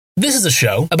This is a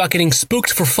show about getting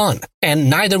spooked for fun, and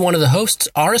neither one of the hosts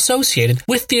are associated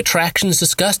with the attractions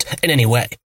discussed in any way,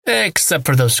 except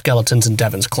for those skeletons in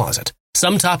Devin's closet.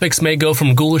 Some topics may go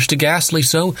from ghoulish to ghastly,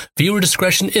 so viewer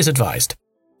discretion is advised.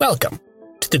 Welcome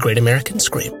to the Great American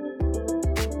Scream.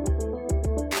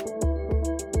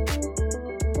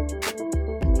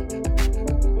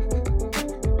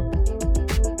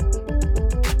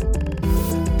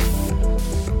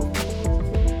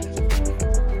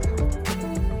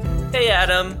 Hey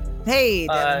Adam. Hey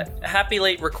Devin. Happy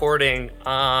late recording.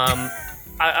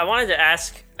 I wanted to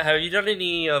ask, have you done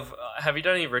any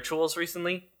rituals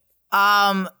recently?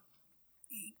 Can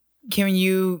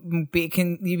you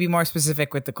be more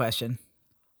specific with the question?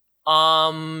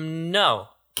 No.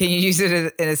 Can you use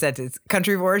it in a sentence?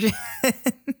 Country of origin?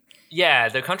 Yeah,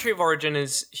 the country of origin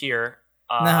is here.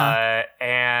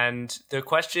 And the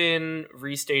question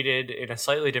restated in a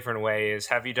slightly different way is,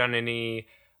 have you done any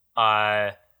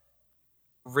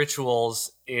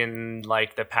rituals in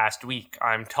like the past week?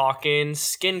 I'm talking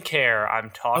skincare, I'm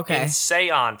talking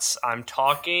seance, I'm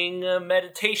talking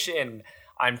meditation,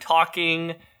 I'm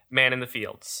talking man in the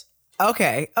fields.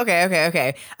 Okay.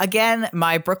 Again,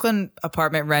 my Brooklyn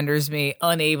apartment renders me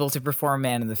unable to perform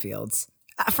man in the fields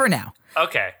for now.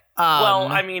 Okay. Well,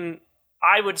 I mean,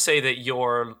 I would say that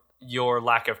your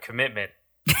lack of commitment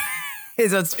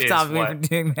is what's stopping me from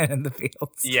doing man in the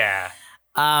fields. Yeah.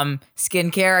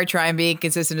 Skincare, I try and be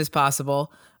consistent as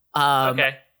possible.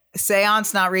 Okay.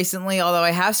 Seance, not recently, although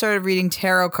I have started reading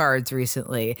tarot cards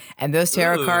recently, and those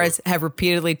tarot cards have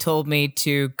repeatedly told me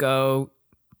to go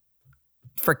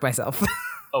frick myself.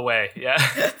 Away, yeah.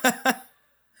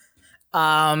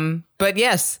 But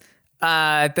yes,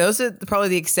 those are probably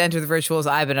the extent of the rituals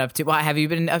I've been up to. Why, have you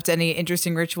been up to any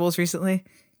interesting rituals recently?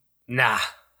 Nah,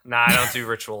 I don't do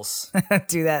rituals.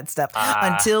 Do that stuff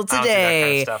until today. I don't do that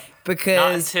kind of stuff.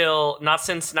 Because not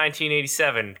since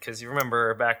 1987. Because you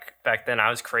remember back then I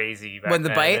was crazy. When the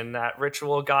bite and that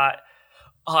ritual got.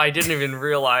 Oh, I didn't even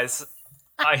realize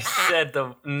I said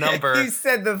the number. You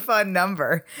said the fun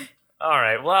number. All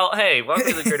right. Well, hey, welcome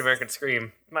to the Great American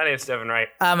Scream. My name is Devin Wright.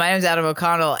 My name is Adam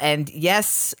O'Connell, and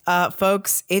yes,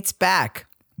 folks, it's back,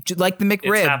 like the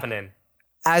McRib. It's happening,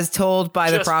 as told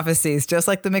by the prophecies, just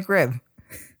like the McRib.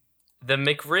 The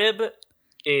McRib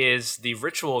is the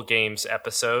Ritual Games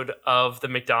episode of the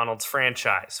McDonald's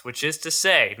franchise, which is to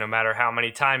say, no matter how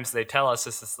many times they tell us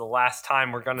this is the last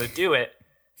time we're going to do it,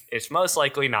 it's most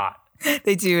likely not.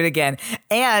 They do it again.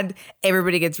 And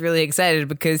everybody gets really excited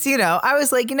because, I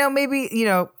was like, maybe,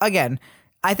 again,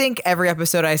 I think every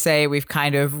episode I say we've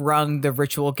kind of wrung the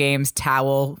Ritual Games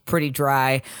towel pretty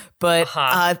dry, but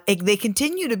they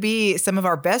continue to be some of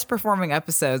our best performing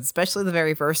episodes, especially the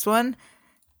very first one.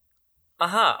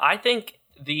 I think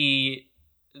the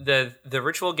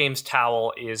Ritual Games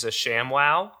towel is a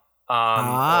ShamWow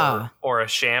or a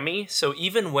chamois. So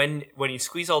even when you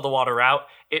squeeze all the water out,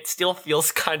 it still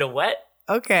feels kind of wet.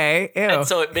 Okay. Ew. And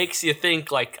so it makes you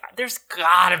think like there's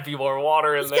gotta be more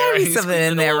water in there. There's gotta be something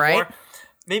in there, right? More.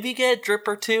 Maybe get a drip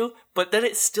or two, but then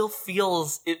it still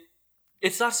feels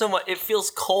it's not so much. It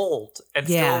feels cold and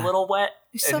still a little wet,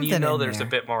 and there's a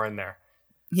bit more in there.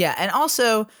 Yeah, and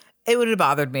also. It would have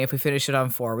bothered me if we finished it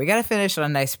on 4. We got to finish on a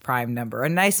nice prime number, a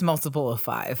nice multiple of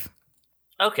 5.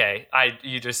 Okay.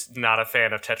 You're just not a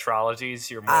fan of tetralogies?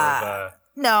 You're more of a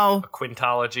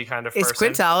quintology kind of person? Is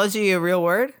quintology a real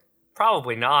word?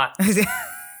 Probably not.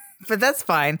 But that's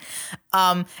fine.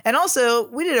 And also,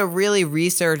 we did a really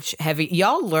research heavy...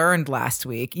 Y'all learned last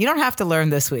week. You don't have to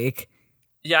learn this week.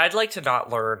 Yeah, I'd like to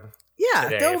not learn. Yeah,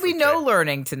 there will be no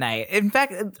learning tonight. In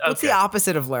fact, what's the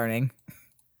opposite of learning?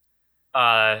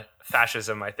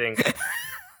 Fascism, I think.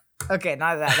 Okay,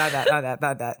 not that. Cut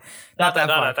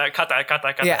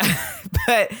that. Yeah,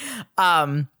 but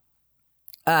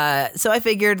so I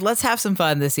figured let's have some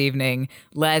fun this evening.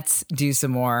 Let's do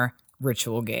some more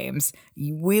ritual games.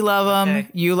 We love them.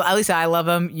 At least I love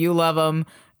them. You love them.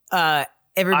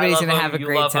 Everybody's gonna have a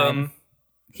great time.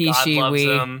 He, she, we.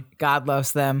 God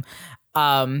loves them.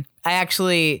 I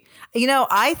actually,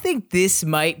 I think this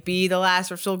might be the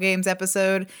last Ritual Games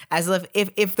episode. As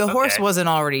if the horse wasn't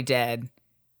already dead,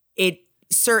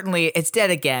 it's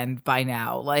dead again by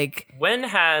now. Like, when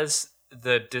has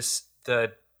the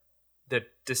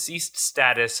deceased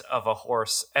status of a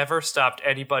horse ever stopped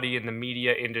anybody in the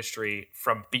media industry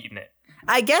from beating it?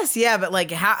 I guess, yeah, but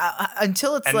like how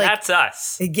until it's that's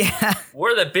us. Yeah,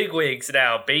 we're the bigwigs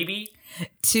now, baby.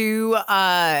 To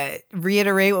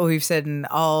reiterate what we've said in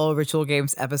all Ritual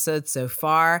Games episodes so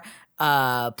far,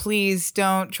 please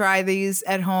don't try these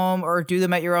at home or do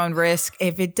them at your own risk.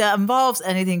 If it involves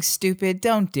anything stupid,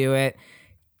 don't do it.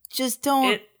 Just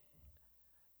don't.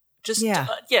 Just,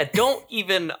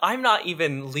 I'm not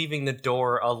even leaving the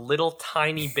door a little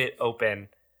tiny bit open.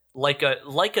 Like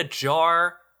a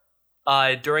jar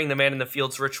during the Man in the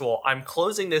Fields ritual. I'm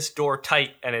closing this door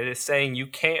tight, and it is saying you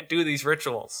can't do these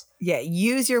rituals. Yeah,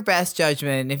 use your best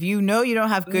judgment. If you know you don't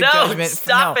have good judgment,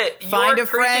 stop it. Find a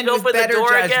friend with better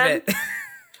judgment.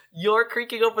 You're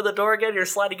creaking open the door again. You're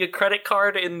sliding a credit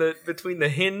card between the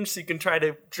hinge so you can try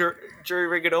to jury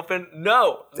rig it open.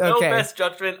 No best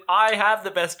judgment. I have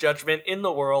the best judgment in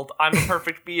the world. I'm a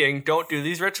perfect being. Don't do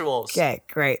these rituals. Okay,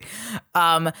 great.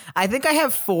 I think I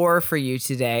have 4 for you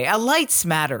today. A light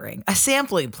smattering, a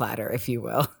sampling platter, if you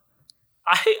will.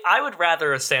 I would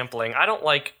rather a sampling. I don't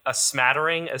like a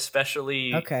smattering,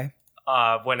 especially when it comes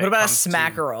What about a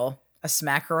smackerel? A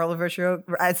smackerel ritual,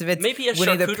 as if it's maybe a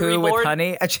Winnie the charcuterie Pooh board with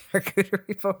honey, a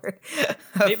charcuterie board.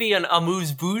 Maybe an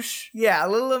amuse-bouche. Yeah, a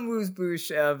little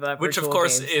amuse-bouche of which of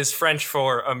course games. is French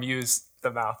for amuse the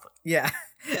mouth. Yeah.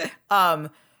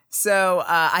 So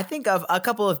I think of a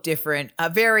couple of different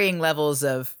varying levels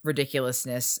of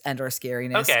ridiculousness and or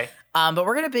scariness. Okay. But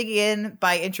we're gonna begin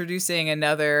by introducing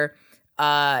another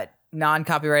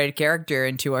non-copyrighted character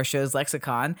into our show's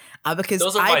lexicon because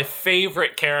those are my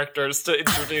favorite characters to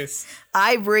introduce.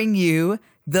 I bring you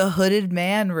the Hooded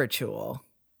Man ritual.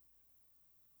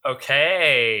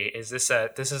 Okay, this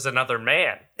is another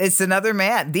man? It's another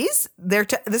man.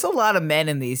 There's a lot of men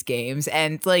in these games,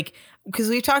 and like because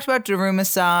we've talked about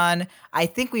Daruma-san, I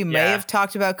think we may have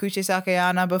talked about Kuchei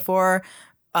Sakayama before.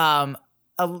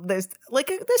 There's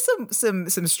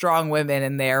some strong women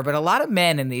in there, but a lot of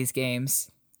men in these games.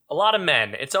 A lot of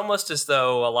men. It's almost as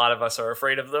though a lot of us are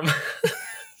afraid of them.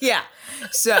 Yeah.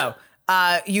 So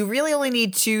you really only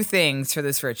need 2 things for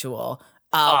this ritual.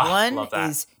 One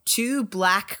is 2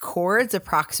 black cords,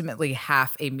 approximately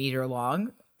half a meter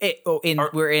long.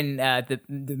 We're in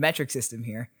the metric system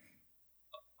here.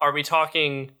 Are we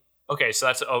talking? Okay, so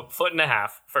that's a foot and a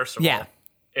half. First of all,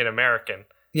 in American.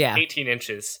 Yeah. 18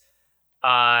 inches.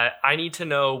 I need to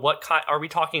know what kind. Are we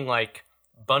talking like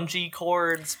bungee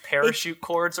cords, parachute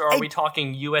cords, or are we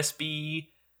talking USB?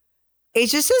 It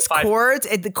just says cords.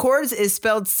 The cords is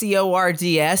spelled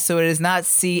CORDS, so it is not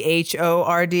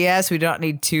CHORDS. We don't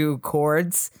need 2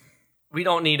 cords. We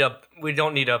don't need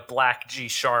a black G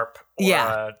sharp.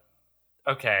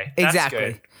 Okay. That's exactly.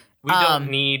 Good. We don't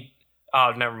need.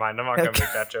 Oh, never mind. I'm not gonna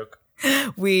make that joke.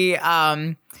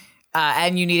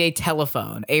 And you need a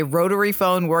telephone. A rotary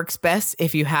phone works best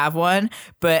if you have one,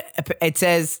 but it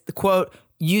says, quote,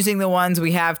 using the ones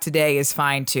we have today is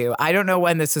fine too. I don't know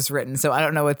when this was written, so I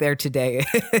don't know what their today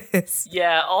is.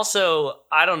 Yeah, also,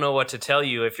 I don't know what to tell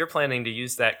you. If you're planning to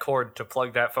use that cord to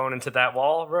plug that phone into that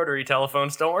wall, rotary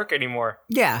telephones don't work anymore.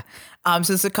 Yeah. So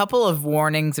there's a couple of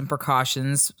warnings and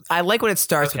precautions. I like when it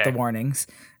starts with the warnings.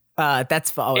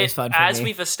 That's always fun for me. As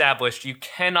we've established, you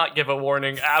cannot give a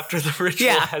warning after the ritual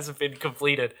has been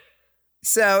completed.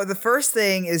 So the first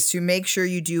thing is to make sure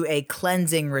you do a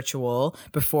cleansing ritual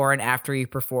before and after you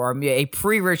perform. A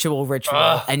pre-ritual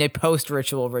ritual and a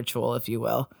post-ritual ritual, if you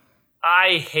will.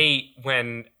 I hate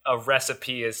when a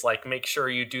recipe is like, make sure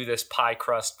you do this pie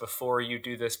crust before you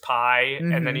do this pie,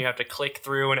 and then you have to click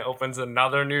through and it opens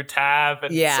another new tab.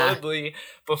 And suddenly,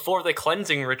 before the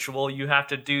cleansing ritual, you have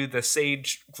to do the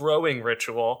sage growing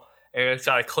ritual, and it's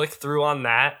got to click through on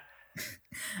that.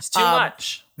 It's too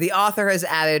much. The author has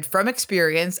added, from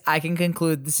experience, I can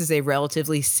conclude this is a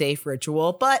relatively safe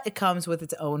ritual, but it comes with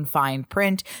its own fine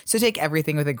print, so take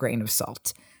everything with a grain of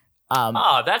salt.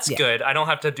 That's good. I don't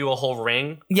have to do a whole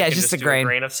ring. Yeah, I can just a do grain. A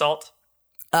grain of salt.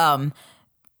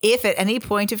 If at any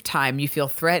point of time you feel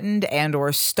threatened and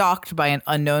or stalked by an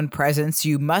unknown presence,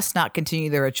 you must not continue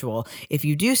the ritual. If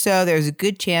you do so, there's a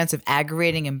good chance of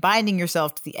aggravating and binding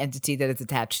yourself to the entity that is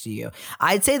attached to you.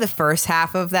 I'd say the first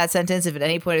half of that sentence, if at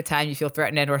any point of time you feel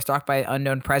threatened and or stalked by an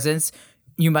unknown presence,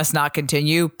 you must not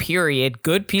continue, period.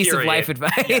 Good piece of life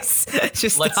advice. Yeah.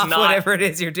 Just stop whatever it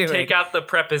is you're doing. Take out the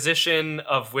preposition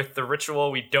of with the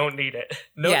ritual. We don't need it.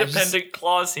 No dependent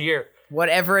clause here.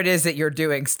 Whatever it is that you're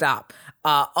doing, stop.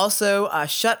 Also,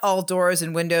 shut all doors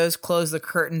and windows, close the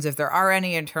curtains if there are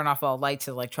any, and turn off all lights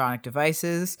and electronic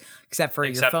devices, except your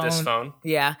phone. Except this phone.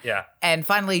 Yeah. Yeah. And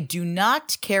finally, do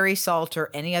not carry salt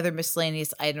or any other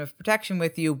miscellaneous item of protection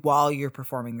with you while you're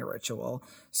performing the ritual.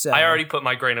 So I already put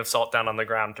my grain of salt down on the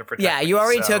ground to protect you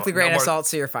already took the grain of salt,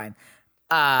 so you're fine.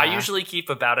 I usually keep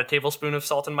about a tablespoon of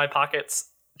salt in my pockets,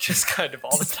 just kind of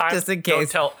all the time. Just in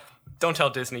case. Don't tell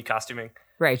Disney costuming.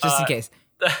 Right, just in case.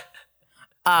 But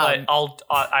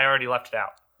I already left it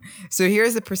out. So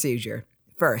here's the procedure.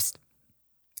 First,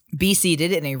 be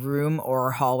seated in a room or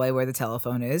hallway where the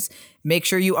telephone is. Make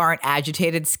sure you aren't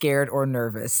agitated, scared, or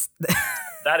nervous.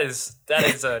 That is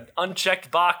an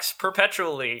unchecked box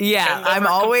perpetually. Yeah, I'm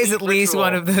always at least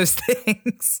one of those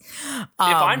things. If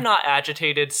I'm not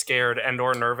agitated, scared, and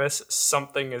or nervous,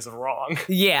 something is wrong.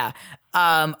 Yeah.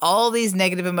 All these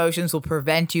negative emotions will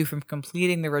prevent you from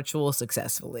completing the ritual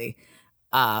successfully.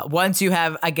 Once you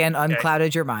have, again,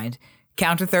 unclouded your mind,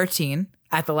 count to 13.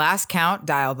 At the last count,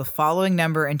 dial the following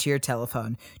number into your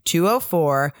telephone.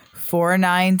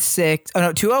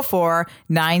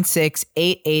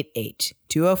 204-96888.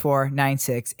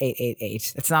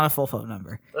 204-96888. That's not a full phone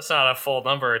number. That's not a full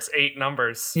number. It's 8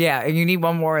 numbers. Yeah, and you need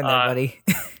one more in there, buddy.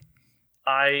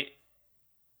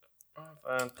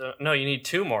 No, you need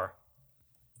 2 more.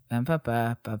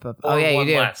 Oh, yeah, you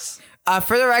do. Less.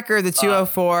 For the record, the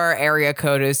 204 area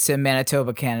code is to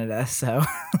Manitoba, Canada, so.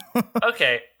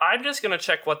 Okay, I'm just going to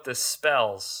check what this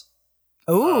spells.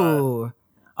 Ooh.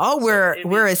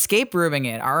 We're escape rooming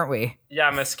it, aren't we? Yeah,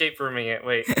 I'm escape rooming it.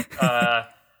 Wait.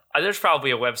 There's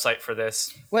probably a website for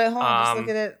this. Wait, hold on. Just look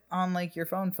at it on like your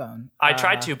phone. I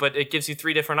tried to, but it gives you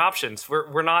 3 different options.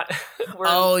 We're not.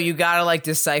 You gotta like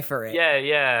decipher it.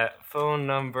 Yeah. Phone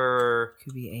number.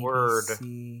 Could be ABC. Word.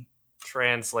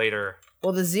 Translator.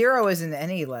 Well, the 0 isn't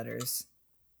any letters.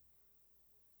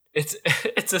 It's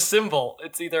a symbol.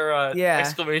 It's either a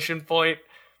exclamation point.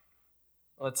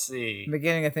 Let's see. In the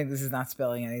beginning, I think this is not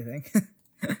spelling anything.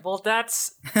 Well,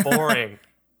 that's boring.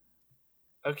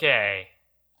 Okay.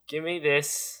 Give me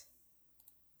this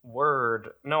word.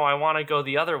 No, I want to go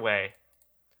the other way.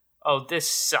 Oh, this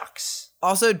sucks.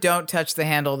 Also, don't touch the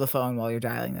handle of the phone while you're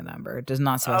dialing the number. It does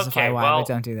not specify why, but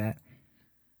don't do that.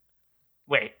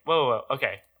 Wait. Whoa.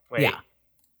 Okay. Wait. Yeah.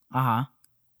 Uh-huh.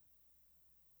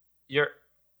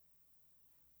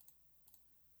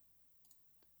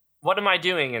 What am I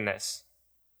doing in this?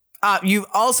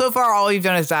 So far, all you've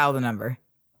done is dial the number.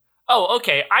 Oh,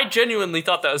 okay. I genuinely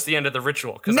thought that was the end of the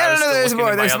ritual because I was still looking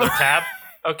at my other tab.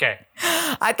 Okay.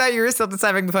 I thought you were still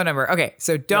deciphering the phone number. Okay,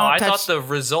 so don't touch... I thought the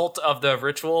result of the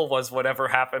ritual was whatever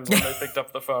happened when I picked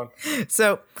up the phone.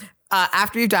 So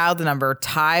after you've dialed the number,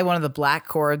 tie one of the black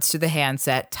cords to the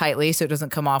handset tightly so it doesn't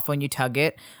come off when you tug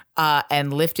it,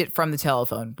 and lift it from the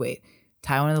telephone. Wait,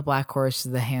 tie one of the black cords to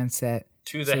the handset.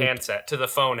 To the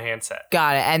phone handset.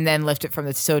 Got it. And then lift it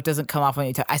from so it doesn't come off when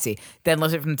you I see. Then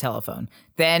lift it from the telephone.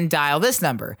 Then dial this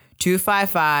number,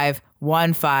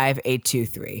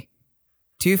 255-15823.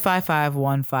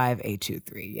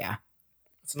 255-15823. Yeah.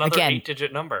 It's another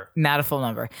 8-digit number. Not a full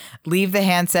number. Leave the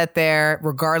handset there,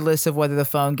 regardless of whether the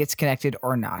phone gets connected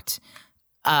or not.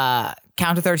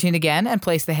 Count to 13 again and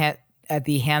place the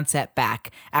handset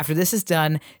back. After this is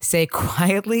done, say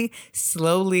quietly,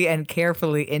 slowly, and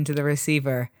carefully into the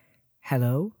receiver,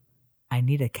 "Hello, I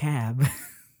need a cab."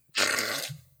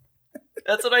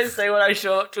 That's what I say when I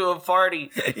show up to a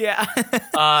party. Yeah.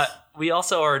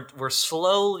 We're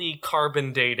slowly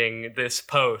carbon dating this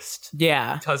post.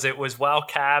 Yeah. Because it was while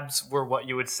cabs were what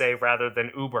you would say rather than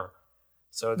Uber.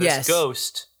 So this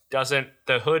ghost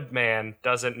the hood man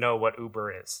doesn't know what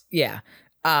Uber is. Yeah.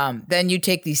 Then you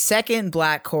take the second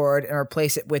black cord and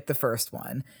replace it with the first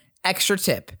one. Extra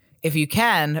tip. If you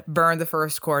can, burn the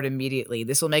first cord immediately.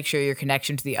 This will make sure your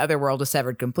connection to the other world is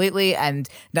severed completely and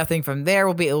nothing from there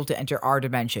will be able to enter our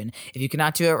dimension. If you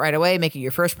cannot do it right away, make it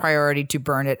your first priority to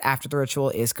burn it after the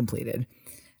ritual is completed.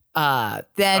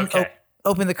 Then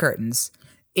open the curtains.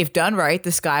 If done right,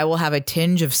 the sky will have a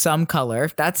tinge of some color.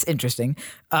 That's interesting.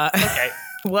 Okay.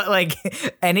 What, like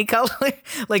any color?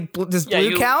 Like, does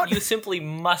blue count? You simply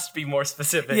must be more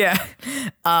specific. Yeah.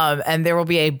 And there will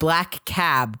be a black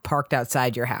cab parked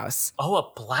outside your house. Oh,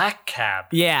 a black cab.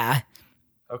 Yeah.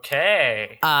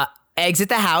 Okay. Exit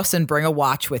the house and bring a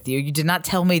watch with you. You did not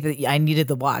tell me that I needed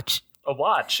the watch. A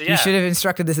watch, yeah. You should have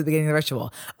instructed this at the beginning of the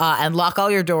ritual. And lock all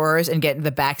your doors and get in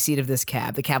the back seat of this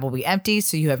cab. The cab will be empty,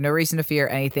 so you have no reason to fear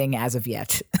anything as of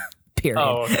yet. Period.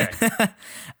 Oh, okay.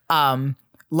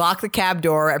 Lock the cab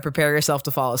door and prepare yourself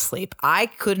to fall asleep. I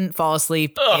couldn't fall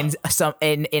asleep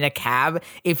in a cab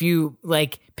if you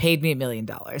like paid me $1 million.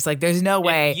 Like, there's no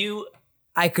way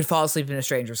I could fall asleep in a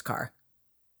stranger's car.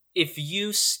 If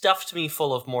you stuffed me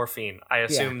full of morphine, I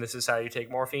assume this is how you take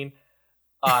morphine,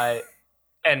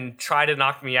 and try to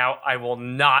knock me out, I will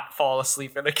not fall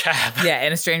asleep in a cab. Yeah,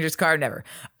 in a stranger's car, never.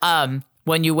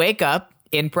 When you wake up,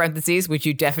 in parentheses, which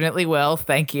you definitely will,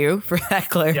 thank you for that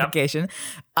clarification,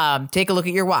 take a look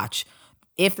at your watch.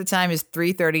 If the time is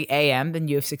 3:30 a.m., then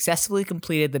you have successfully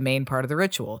completed the main part of the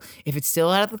ritual. If it's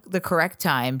still at the correct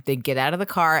time, then get out of the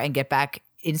car and get back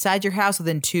inside your house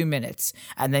within 2 minutes,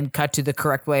 and then cut to the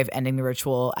correct way of ending the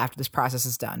ritual after this process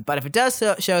is done. But if it does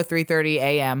show 3:30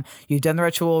 a.m., you've done the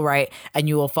ritual right, and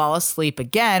you will fall asleep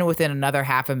again within another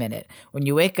half a minute. When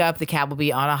you wake up, the cab will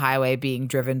be on a highway being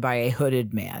driven by a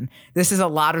hooded man. This is a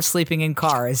lot of sleeping in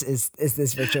cars, is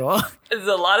this ritual. There's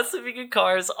a lot of sleeping in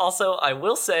cars. Also, I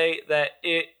will say that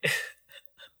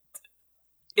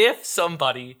if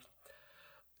somebody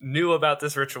knew about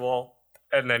this ritual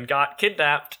and then got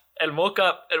kidnapped and woke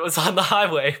up and was on the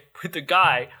highway with a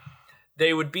guy,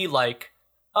 they would be like,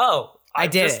 oh, I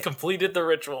just completed the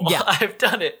ritual. Yeah. I've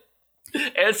done it.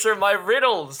 Answer my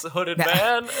riddles, hooded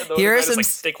man. And the here are man some, is like,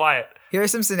 stay quiet. Here are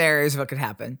some scenarios of what could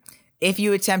happen. If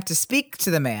you attempt to speak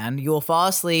to the man, you will fall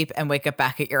asleep and wake up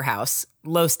back at your house.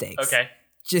 Low stakes. Okay.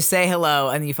 Just say hello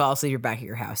and you fall asleep, you're back at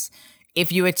your house.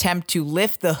 If you attempt to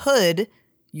lift the hood,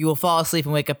 you will fall asleep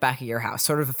and wake up back at your house.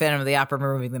 Sort of a Phantom of the Opera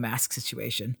removing the mask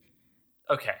situation.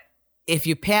 Okay. If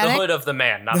you panic... The hood of the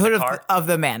man, not the hood car? of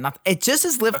the man. It just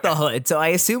says lift the hood, so I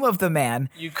assume of the man.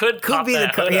 You could be the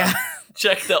car. Yeah.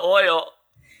 Check the oil.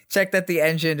 Check that the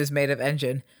engine is made of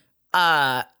engine.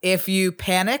 If you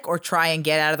panic or try and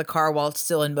get out of the car while it's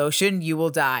still in motion, you will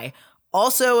die.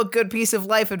 Also, a good piece of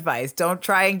life advice. Don't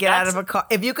try and get out of a car.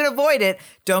 If you can avoid it,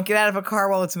 don't get out of a car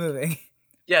while it's moving.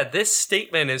 Yeah, this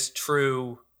statement is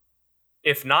true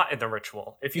if not in the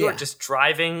ritual. If you are just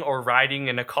driving or riding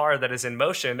in a car that is in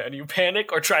motion and you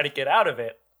panic or try to get out of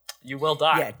it, you will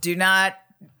die. Yeah, do not,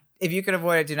 if you can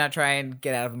avoid it, do not try and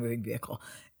get out of a moving vehicle.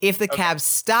 If the cab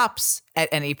stops at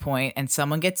any point and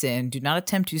someone gets in, do not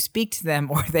attempt to speak to them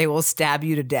or they will stab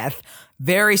you to death.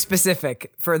 Very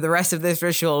specific for the rest of this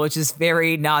ritual, which is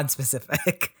very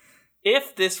non-specific.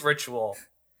 If this ritual,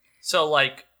 so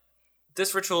like,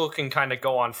 this ritual can kind of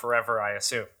go on forever, I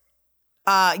assume.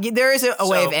 There is a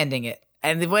way of ending it,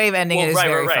 and the way of ending it is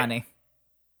very funny.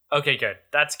 Okay, good.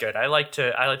 That's good. I like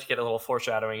to get a little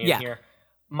foreshadowing in here.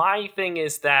 My thing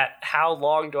is that how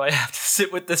long do I have to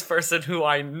sit with this person who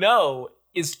I know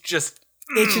is just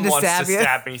wants to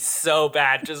stab me so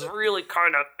bad, just really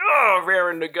kind of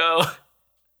raring to go.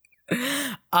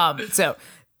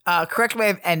 Correct way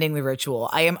of ending the ritual.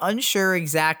 I am unsure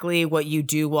exactly what you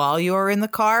do while you're in the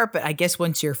car, but I guess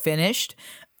once you're finished.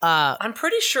 I'm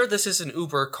pretty sure this is an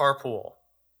Uber carpool.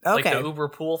 Okay. Like the Uber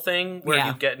pool thing where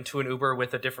you get into an Uber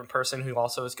with a different person who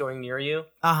also is going near you.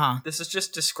 Uh-huh. This is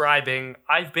just describing,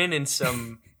 I've been in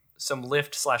some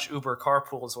Lyft/Uber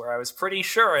carpools where I was pretty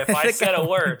sure if I said a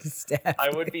word,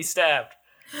 I would be stabbed.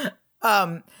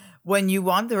 When you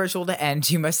want the ritual to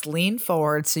end, you must lean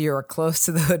forward so you are close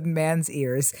to the hooded man's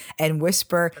ears and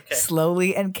whisper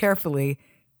slowly and carefully,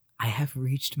 I have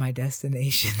reached my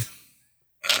destination.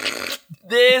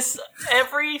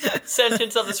 Every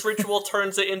sentence of this ritual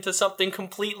turns it into something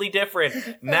completely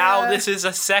different. Now this is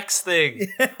a sex thing.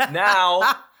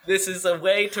 Now this is a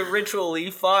way to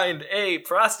ritually find a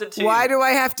prostitute. Why do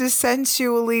I have to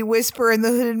sensually whisper in the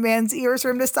hooded man's ears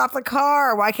for him to stop the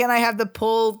car? Why can't I have the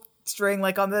pull string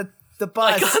like on the bus?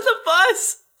 Like on the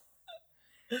bus?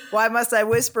 Why must I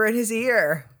whisper in his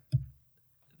ear?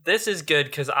 This is good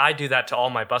because I do that to all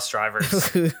my bus drivers.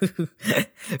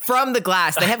 From the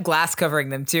glass. They have glass covering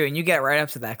them too, and you get right up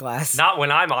to that glass. Not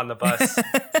when I'm on the bus.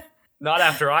 Not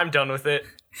after I'm done with it.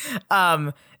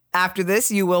 After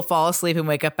this, you will fall asleep and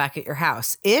wake up back at your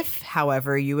house. If,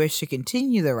 however, you wish to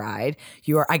continue the ride,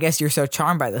 I guess you're so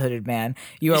charmed by the hooded man,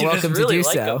 you are welcome to do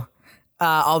so.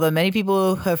 Although many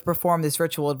people who have performed this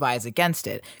ritual advise against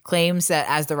it, claims that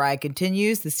as the ride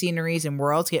continues, the sceneries and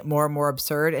worlds get more and more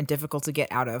absurd and difficult to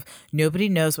get out of. Nobody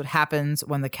knows what happens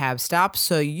when the cab stops,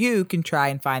 so you can try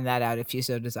and find that out if you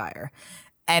so desire.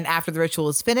 And after the ritual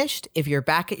is finished, if you're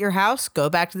back at your house, go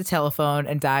back to the telephone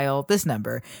and dial this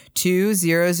number,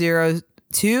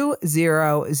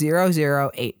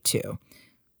 2000082.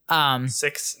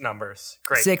 6 numbers.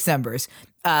 Great. 6 numbers.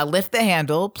 Lift the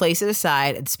handle, place it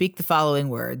aside, and speak the following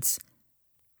words.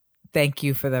 Thank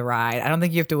you for the ride. I don't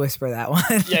think you have to whisper that one.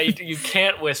 Yeah, you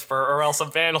can't whisper or else a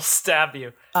van will stab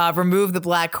you. Remove the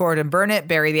black cord and burn it.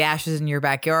 Bury the ashes in your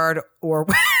backyard or...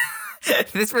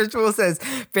 This ritual says,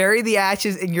 bury the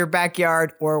ashes in your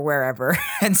backyard or wherever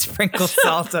and sprinkle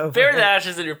salt over Bury the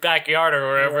ashes in your backyard or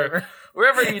wherever.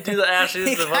 Wherever you do the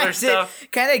ashes and other stuff.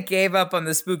 Kind of gave up on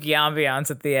the spooky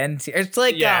ambiance at the end here. It's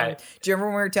like, do you remember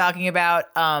when we were talking about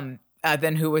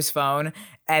Then Who Was Phone?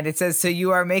 And it says, so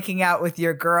you are making out with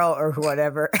your girl or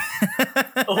whatever.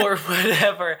 Or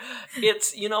whatever.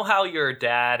 It's, you know how your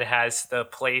dad has the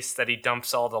place that he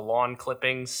dumps all the lawn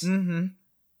clippings? Mm-hmm.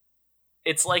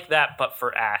 It's like that, but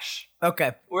for ash.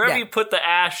 Okay. Wherever you put the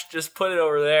ash, just put it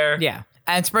over there. Yeah.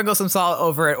 And sprinkle some salt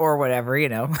over it or whatever,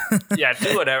 Yeah,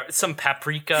 do whatever. Some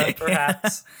paprika,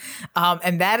 perhaps.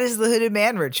 And that is the Hooded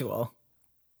Man ritual.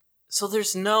 So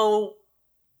there's no...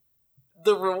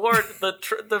 The reward, the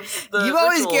you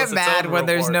always ritual get is its mad own when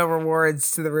there's reward. no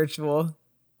rewards to the ritual.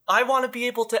 I want to be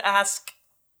able to ask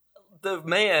the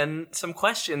man some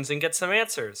questions and get some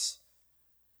answers.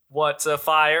 What's a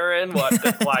fire and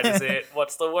why does it?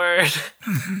 What's the word?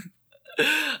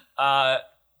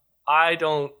 I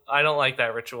don't like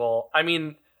that ritual. I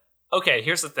mean, okay,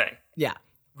 here's the thing. Yeah.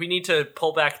 We need to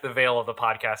pull back the veil of the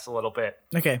podcast a little bit.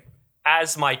 Okay.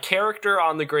 As my character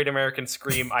on the Great American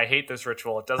Scream, I hate this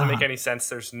ritual. It doesn't make any sense.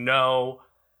 There's no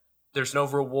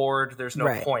reward. There's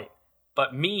no point.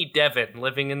 But me, Devin,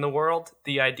 living in the world,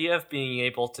 the idea of being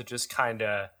able to just kind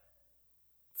of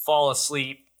fall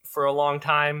asleep for a long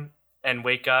time and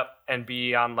wake up and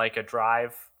be on like a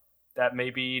drive that may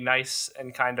be nice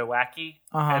and kind of wacky,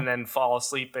 and then fall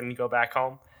asleep and go back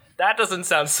home. That doesn't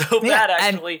sound so bad,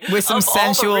 actually. And with some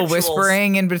sensual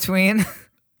whispering in between.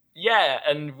 Yeah,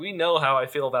 and we know how I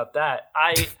feel about that.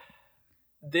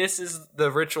 This is the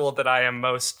ritual that I am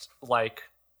most like,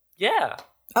 yeah.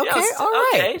 Okay, yes, all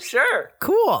right. Okay, sure.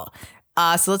 Cool.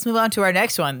 So let's move on to our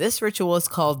next one. This ritual is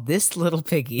called This Little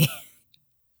Piggy.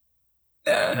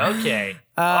 Okay.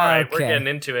 All right, we're getting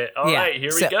into it. All right,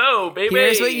 here we go, baby.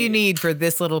 Here's what you need for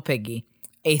This Little Piggy.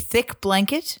 A thick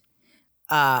blanket,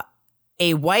 a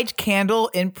white candle,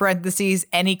 in parentheses,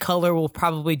 any color will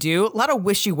probably do. A lot of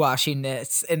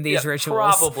wishy-washiness in these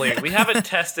rituals. Probably. We haven't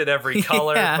tested every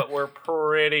color, but we're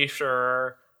pretty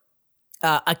sure.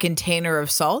 A container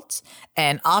of salt,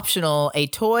 and optional, a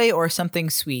toy or something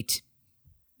sweet.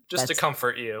 Just to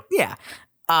comfort you. Yeah.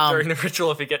 During the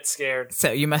ritual if you get scared. So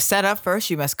you must set up first.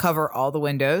 You must cover all the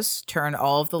windows, turn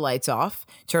all of the lights off,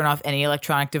 turn off any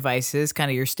electronic devices, kind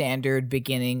of your standard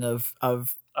beginning of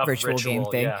ritual game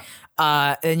thing.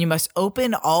 Yeah. And you must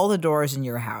open all the doors in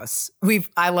your house.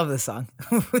 I love this song.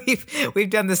 we've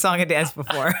done this song and dance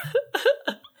before.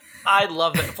 I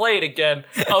love it. Play it again.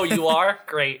 Oh, you are?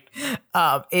 Great.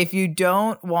 If you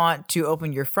don't want to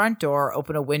open your front door,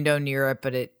 open a window near it,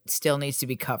 but it still needs to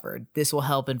be covered. This will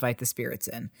help invite the spirits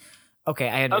in. Okay,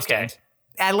 I understand.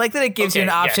 Okay. I like that it gives you an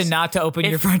option not to open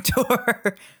your front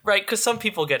door. Right, because some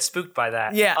people get spooked by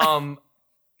that. Yeah.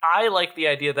 I like the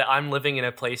idea that I'm living in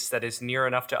a place that is near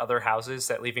enough to other houses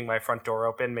that leaving my front door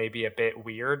open may be a bit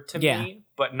weird to me,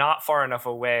 but not far enough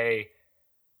away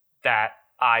that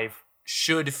I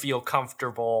should feel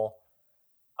comfortable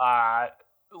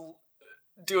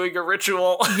doing a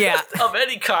ritual of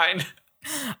any kind.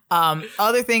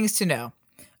 Other things to know.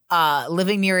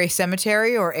 Living near a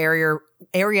cemetery or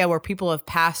area where people have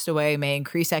passed away may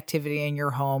increase activity in your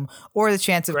home or the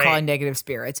chance of calling negative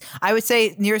spirits. I would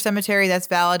say near a cemetery, that's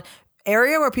valid.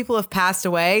 Area where people have passed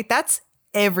away, that's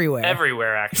everywhere.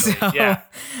 Everywhere, actually. So, yeah.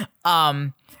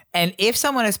 And if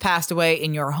someone has passed away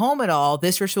in your home at all,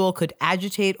 this ritual could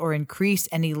agitate or increase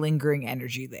any lingering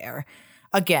energy there.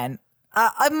 Again,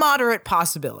 a moderate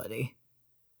possibility.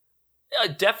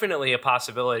 Definitely a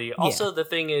possibility. Also, the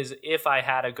thing is, if I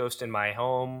had a ghost in my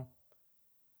home,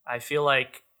 I feel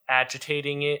like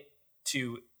agitating it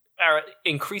or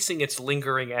increasing its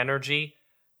lingering energy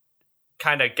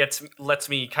kind of lets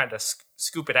me kind of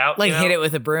scoop it out. Like hit it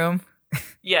with a broom?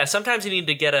 Yeah, sometimes you need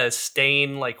to get a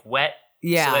stain like wet so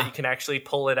that you can actually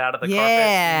pull it out of the carpet.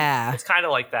 Yeah. It's kind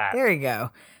of like that. There you go.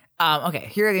 Okay,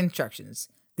 here are the instructions.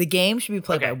 The game should be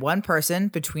played by one person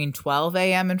between 12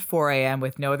 a.m. and 4 a.m.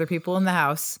 with no other people in the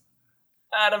house.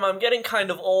 Adam, I'm getting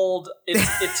kind of old.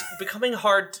 It's becoming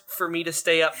hard for me to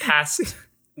stay up past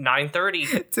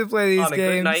 9:30 to play these on a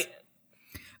games.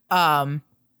 Good night.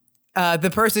 The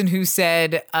person who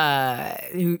said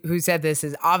who said this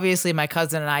is obviously my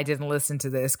cousin and I didn't listen to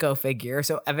this. Go figure.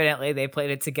 So evidently they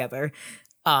played it together.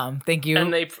 Thank you.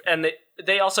 And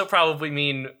they also probably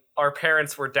mean our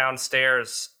parents were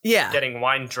downstairs getting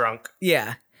wine drunk.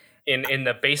 Yeah. In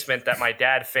the basement that my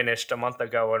dad finished a month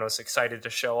ago and was excited to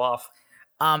show off.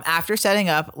 After setting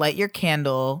up, light your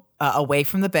candle away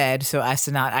from the bed so as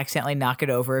to not accidentally knock it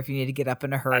over if you need to get up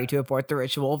in a hurry to abort the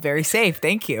ritual. Very safe.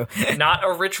 Thank you. Not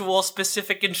a ritual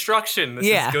specific instruction. This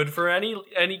is good for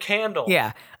any candle.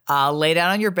 Yeah. Lay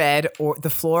down on your bed, or the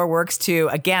floor works too.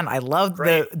 Again, I love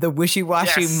the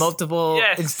wishy-washy multiple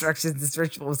instructions this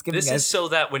ritual is giving us. This is so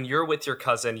that when you're with your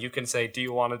cousin, you can say, do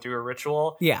you want to do a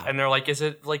ritual? Yeah. And they're like, is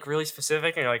it like really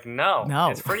specific? And you're like, no.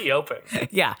 It's pretty open.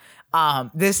 Yeah.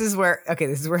 This is where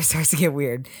it starts to get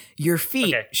weird. Your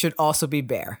feet should also be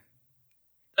bare.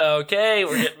 Okay,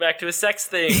 we're getting back to a sex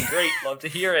thing. Great, love to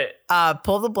hear it.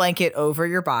 Pull the blanket over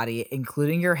your body,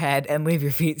 including your head, and leave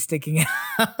your feet sticking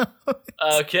out.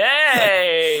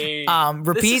 Okay.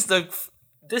 Repeat.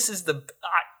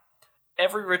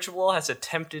 every ritual has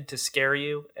attempted to scare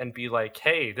you and be like,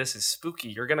 hey, this is spooky.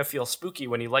 You're going to feel spooky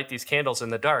when you light these candles in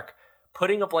the dark.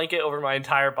 Putting a blanket over my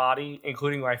entire body,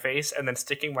 including my face, and then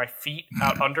sticking my feet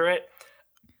out under it,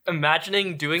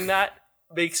 imagining doing that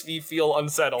makes me feel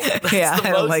unsettled. That's the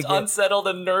most unsettled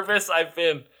and nervous I've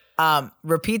been.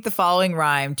 Repeat the following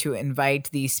rhyme to invite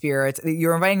the spirits.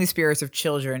 You're inviting the spirits of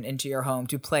children into your home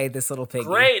to play this little piggy.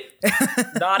 Great.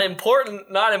 Not important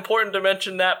to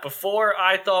mention that before.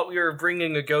 I thought we were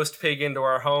bringing a ghost pig into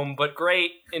our home, but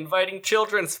great. Inviting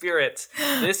children spirits.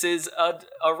 This is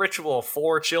a ritual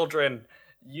for children.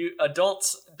 You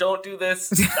adults don't do this.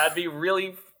 That'd be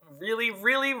really, really,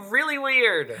 really, really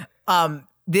weird.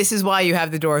 This is why you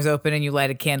have the doors open and you light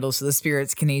a candle so the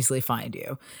spirits can easily find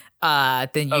you.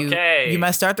 Then you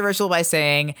must start the ritual by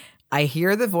saying, I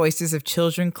hear the voices of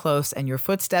children close and your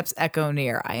footsteps echo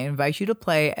near. I invite you to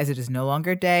play as it is no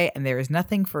longer day and there is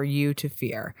nothing for you to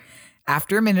fear.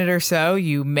 After a minute or so,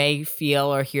 you may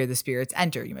feel or hear the spirits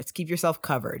enter. You must keep yourself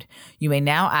covered. You may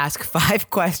now ask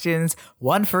 5 questions,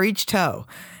 1 for each toe,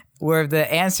 where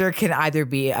the answer can either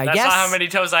be a That's yes. That's not how many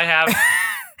toes I have.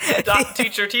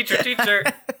 Teacher.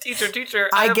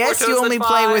 I guess you only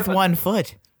play with 1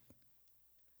 foot.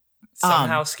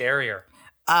 Somehow scarier.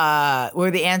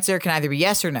 Where the answer can either be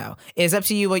yes or no. It is up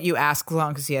to you what you ask as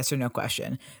long as it's a yes or no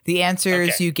question. The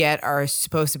answers you get are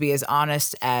supposed to be as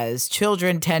honest as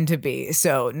children tend to be.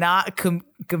 So not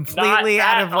completely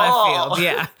not out of left all. field.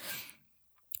 Yeah.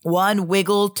 1,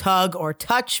 wiggle, tug, or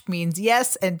touch means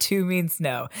yes, and 2 means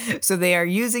no. So they are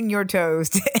using your toes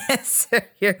to answer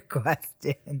your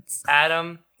questions.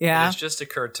 Adam, it has just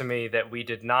occurred to me that we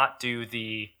did not do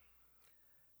the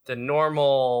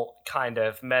normal kind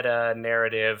of meta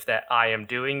narrative that I am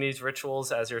doing these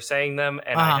rituals as you're saying them,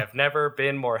 and I have never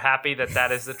been more happy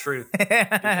that is the truth.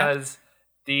 Because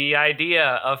the idea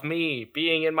of me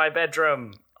being in my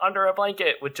bedroom under a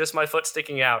blanket with just my foot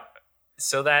sticking out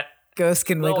so that ghosts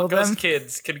can wiggle them. Ghost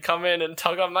kids can come in and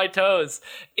tug on my toes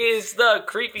is the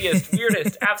creepiest,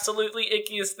 weirdest, absolutely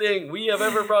ickiest thing we have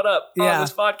ever brought up on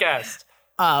this podcast.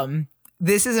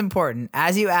 This is important.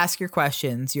 As you ask your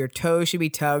questions, your toes should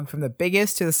be tugged from the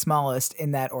biggest to the smallest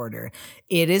in that order.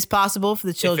 It is possible for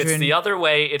the children. If it's the other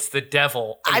way, it's the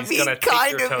devil. And he's going to take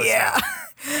your toes out.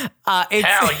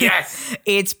 Hell yes.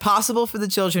 It's possible for the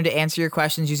children to answer your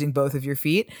questions using both of your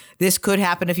feet. This could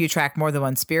happen if you attract more than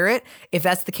one spirit. If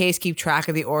that's the case, keep track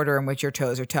of the order in which your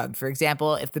toes are tugged. For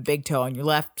example, if the big toe on your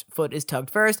left foot is tugged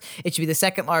first, it should be the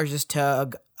second largest toe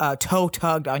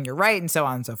tugged on your right, and so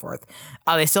on and so forth.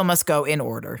 They still must go in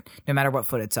order, no matter what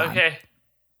foot it's on. Okay.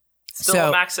 Still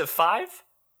a max of 5?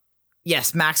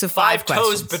 Yes, max of 5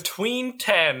 questions. Toes between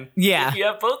 10. Yeah. If you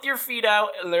have both your feet out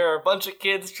and there are a bunch of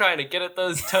kids trying to get at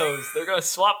those toes, they're going to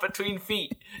swap between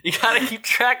feet. You got to keep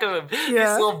track of them.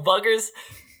 Yeah. These little buggers.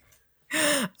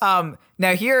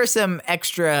 Now, here are some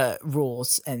extra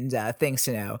rules and things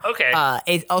to know. Okay.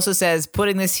 It also says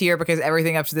putting this here because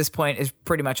everything up to this point is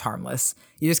pretty much harmless.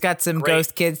 You just got some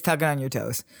ghost kids tugging on your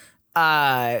toes.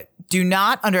 Do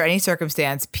not, under any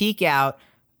circumstance, peek out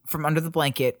from under the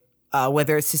blanket,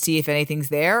 whether it's to see if anything's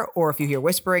there or if you hear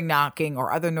whispering, knocking,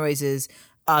 or other noises,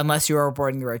 unless you are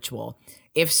reporting the ritual.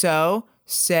 If so,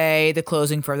 say the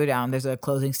closing further down. There's a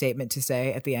closing statement to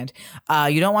say at the end.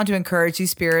 You don't want to encourage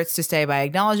these spirits to stay by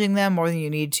acknowledging them more than you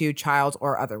need to, child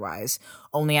or otherwise.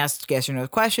 Only ask yes or no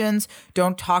questions.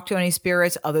 Don't talk to any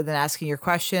spirits other than asking your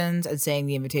questions and saying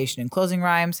the invitation and closing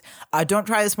rhymes. Don't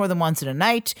try this more than once in a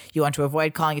night. You want to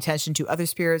avoid calling attention to other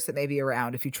spirits that may be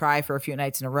around. If you try for a few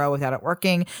nights in a row without it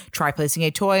working, try placing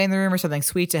a toy in the room or something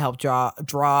sweet to help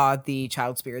draw the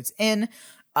child spirits in.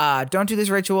 Don't do this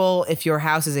ritual if your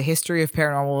house has a history of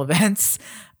paranormal events.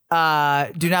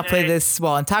 Do not play this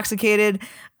while intoxicated.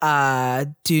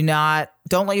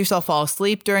 Don't let yourself fall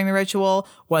asleep during the ritual.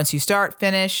 Once you start,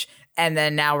 finish. And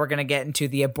then now we're going to get into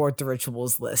the abort the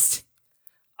rituals list.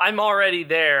 I'm already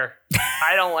there.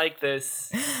 I don't like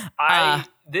this.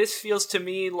 This feels to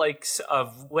me like a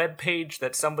web page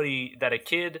that a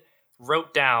kid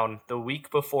wrote down the week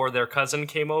before their cousin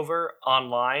came over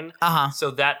online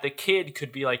so that the kid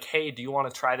could be like, hey, do you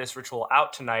want to try this ritual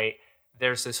out tonight?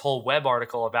 There's this whole web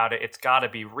article about it. It's got to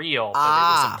be real. But it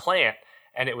was a plant.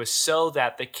 And it was so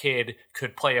that the kid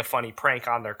could play a funny prank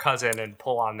on their cousin and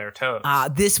pull on their toes.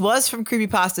 This was from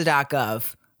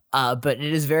creepypasta.gov, but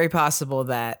it is very possible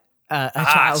that a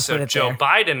child put it Joe there.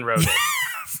 Biden wrote it.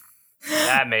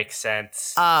 That makes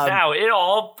sense. Now it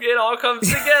all comes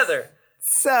together.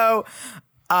 So,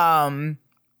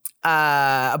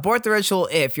 Abort the ritual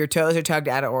if your toes are tugged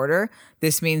out of order.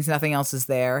 This means nothing else is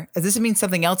there. This means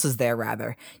something else is there,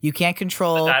 rather. You can't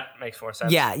control... That makes more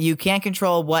sense. Yeah, you can't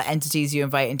control what entities you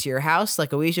invite into your house.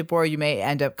 Like a Ouija board, you may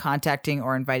end up contacting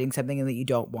or inviting something that you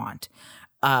don't want.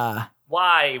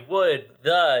 Why would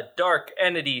the dark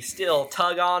entity still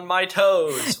tug on my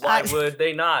toes? Why would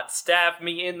they not stab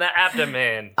me in the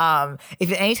abdomen? If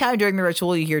at any time during the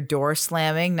ritual you hear doors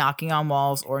slamming, knocking on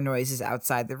walls, or noises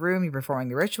outside the room you're performing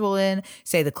the ritual in,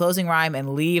 say the closing rhyme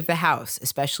and leave the house.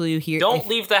 Especially you hear... Don't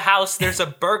leave the house. There's a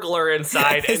burglar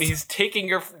inside and he's taking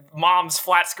your mom's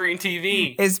flat screen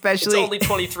TV. Especially... It's only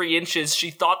 23 inches. She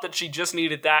thought that she just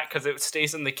needed that because it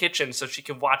stays in the kitchen so she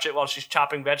can watch it while she's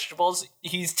chopping vegetables.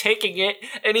 He's taking it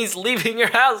and he's leaving your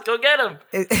house. Go get him.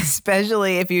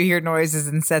 Especially if you hear noises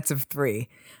in sets of 3.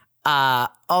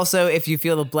 Also, if you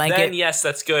feel the blanket... Then yes,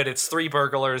 that's good. It's 3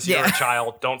 burglars. You're a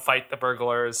child. Don't fight the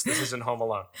burglars. This isn't Home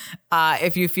Alone.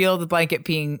 If you feel the blanket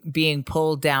being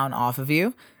pulled down off of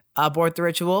you, abort the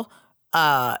ritual.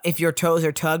 If your toes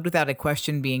are tugged without a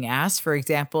question being asked, for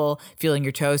example, feeling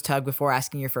your toes tug before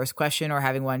asking your first question or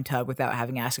having one tug without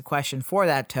having asked a question for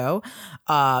that toe,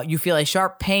 you feel a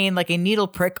sharp pain like a needle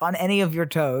prick on any of your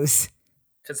toes.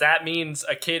 Because that means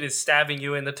a kid is stabbing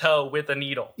you in the toe with a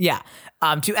needle. Yeah.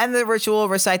 To end the ritual,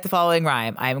 recite the following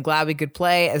rhyme. I am glad we could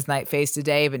play as night fades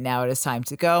today, but now it is time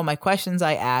to go. My questions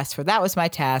I asked, for that was my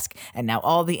task, and now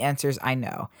all the answers I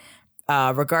know.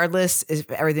 Regardless,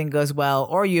 if everything goes well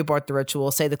or you abort the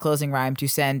ritual, say the closing rhyme to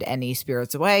send any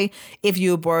spirits away. If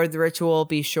you abort the ritual,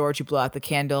 be sure to blow out the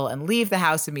candle and leave the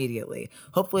house immediately.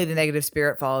 Hopefully the negative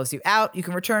spirit follows you out. You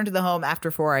can return to the home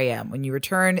after 4 a.m. When you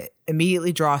return,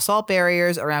 immediately draw salt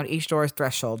barriers around each door's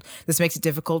threshold. This makes it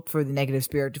difficult for the negative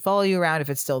spirit to follow you around if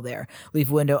it's still there.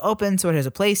 Leave a window open so it has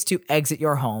a place to exit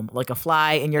your home, like a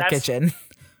fly in your kitchen.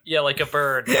 Yeah, like a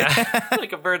bird. Yeah,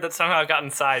 like a bird that somehow got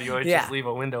inside. You always just leave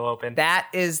a window open. That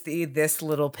is the This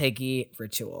Little Piggy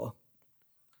ritual.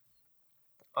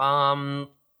 I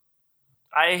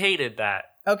hated that.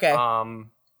 Okay.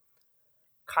 Kind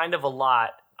of a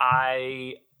lot.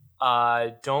 I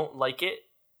don't like it.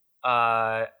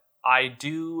 I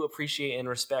do appreciate and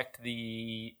respect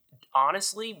the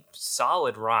honestly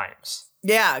solid rhymes.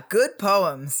 Yeah, good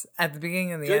poems at the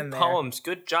beginning and the end. Good poems,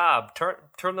 good job.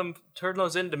 Turn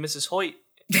those into Mrs. Hoyt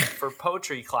for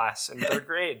poetry class in 3rd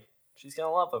grade. She's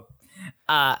gonna love them.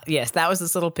 Yes, that was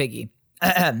This Little Piggy.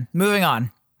 Moving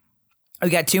on. We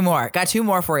got 2 more. Got 2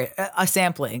 more for you. A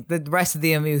sampling. The rest of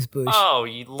the amuse-bouche. Oh,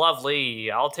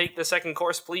 lovely. I'll take the second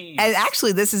course, please. And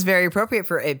actually, this is very appropriate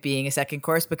for it being a second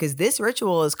course because this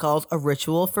ritual is called a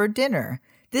ritual for dinner.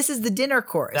 This is the dinner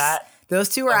course. Those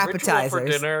 2 are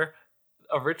appetizers.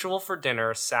 A ritual for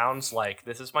dinner sounds like,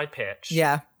 this is my pitch.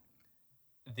 Yeah.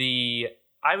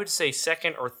 I would say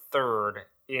 2nd or 3rd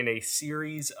in a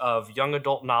series of young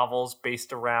adult novels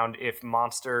based around if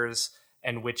monsters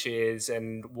and witches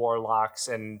and warlocks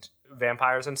and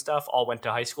vampires and stuff all went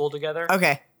to high school together.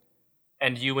 Okay.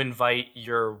 And you invite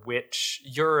your witch,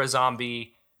 you're a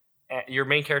zombie, your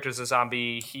main character's a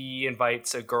zombie, he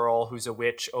invites a girl who's a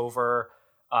witch over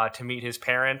to meet his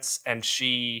parents, and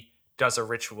she does a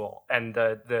ritual, and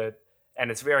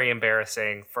and it's very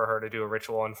embarrassing for her to do a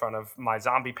ritual in front of my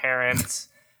zombie parents.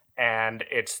 And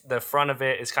it's the front of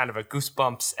it is kind of a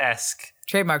Goosebumps-esque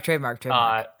trademark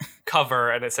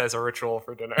cover, and it says a ritual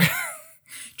for dinner.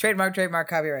 trademark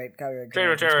copyright.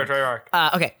 Trademark.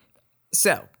 Okay,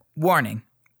 so warning.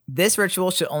 This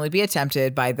ritual should only be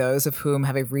attempted by those of whom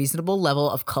have a reasonable level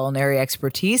of culinary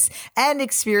expertise and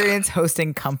experience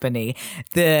hosting company.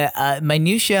 The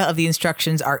minutiae of the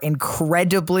instructions are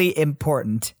incredibly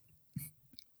important.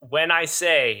 When I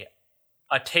say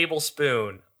a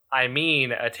tablespoon, I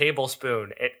mean a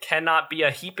tablespoon. It cannot be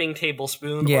a heaping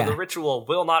tablespoon or the ritual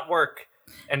will not work.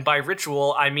 And by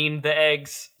ritual, I mean the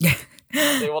eggs.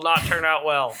 They will not turn out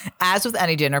well. As with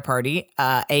any dinner party,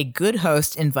 a good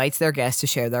host invites their guests to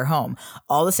share their home.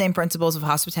 All the same principles of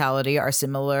hospitality are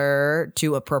similar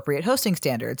to appropriate hosting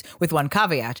standards, with one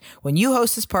caveat. When you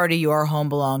host this party, your home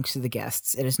belongs to the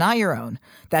guests. It is not your own.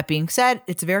 That being said,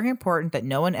 it's very important that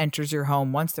no one enters your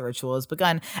home once the ritual is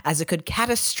begun, as it could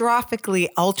catastrophically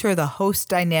alter the host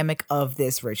dynamic of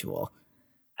this ritual.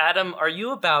 Adam, are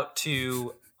you about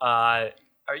to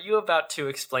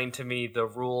explain to me the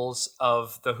rules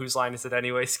of the Whose Line Is It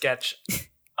Anyway sketch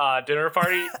dinner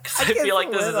party? Because I feel like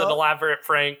this is an elaborate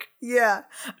prank. Yeah.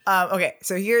 Okay,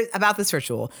 so here's about this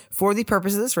ritual. For the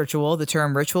purpose of this ritual, the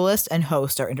term ritualist and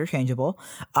host are interchangeable.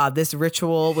 This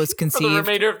ritual was conceived... For the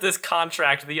remainder of this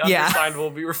contract, the undersigned will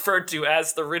be referred to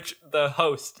as the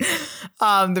host.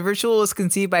 The ritual was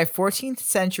conceived by 14th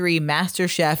century master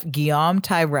chef Guillaume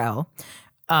Tyrrell.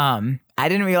 I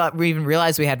didn't even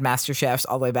realize we had master chefs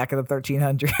all the way back in the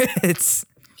 1300s.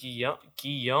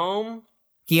 Guillaume?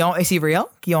 Is he real?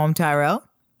 Guillaume Tyrell?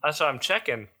 That's what I'm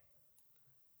checking.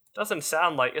 Doesn't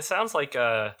sound like... It sounds like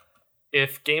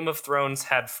if Game of Thrones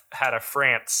had a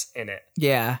France in it.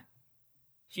 Yeah.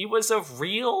 He was a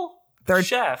real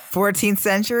chef. 14th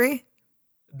century?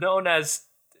 Known as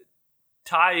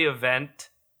Thai event,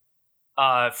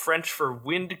 French for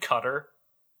wind cutter.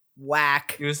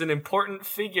 Whack. He was an important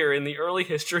figure in the early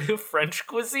history of French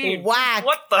cuisine. Whack.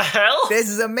 What the hell? This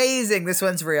is amazing. This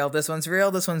one's real. Okay. This one's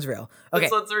real.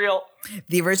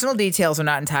 The original details are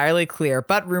not entirely clear,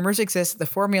 but rumors exist that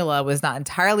the formula was not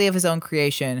entirely of his own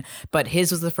creation, but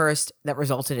his was the first that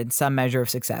resulted in some measure of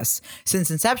success. Since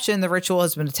inception, the ritual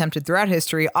has been attempted throughout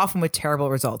history, often with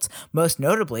terrible results. Most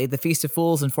notably, the Feast of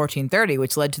Fools in 1430,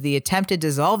 which led to the attempted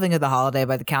dissolving of the holiday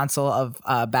by the Council of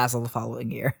Basel the following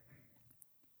year.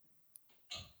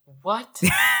 What? He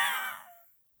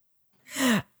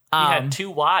had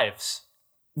 2 wives.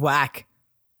 Whack.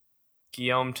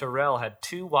 Guillaume Tyrell had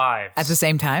 2 wives. At the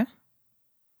same time?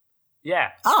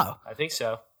 Yeah. Oh. I think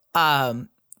so.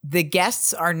 The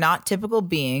guests are not typical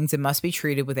beings and must be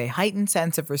treated with a heightened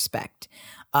sense of respect.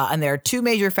 And there are 2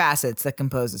 major facets that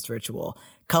compose this ritual: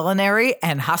 culinary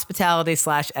and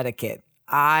hospitality/etiquette.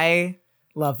 I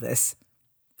love this.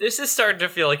 This is starting to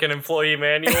feel like an employee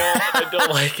manual. I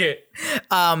don't like it.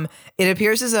 It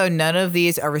appears as though none of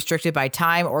these are restricted by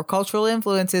time or cultural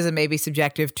influences and may be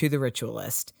subjective to the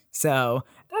ritualist. So,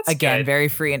 that's again, good. Very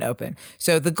free and open.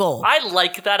 So the goal. I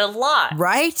like that a lot.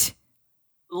 Right?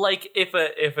 Like if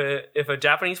a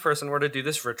Japanese person were to do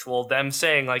this ritual, them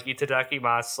saying like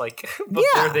itadakimasu like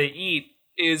before they eat,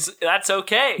 that's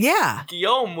okay. Yeah.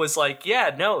 Guillaume was like,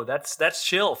 yeah, no, that's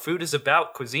chill. Food is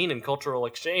about cuisine and cultural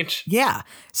exchange. Yeah.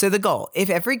 So the goal: if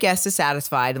every guest is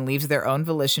satisfied and leaves their own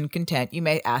volition content, you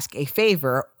may ask a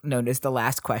favor known as the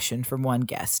last question from one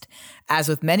guest. As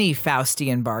with many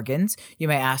Faustian bargains, you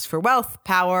may ask for wealth,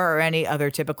 power, or any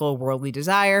other typical worldly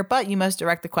desire, but you must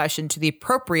direct the question to the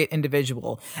appropriate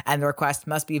individual, and the request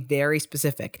must be very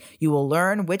specific. You will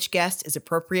learn which guest is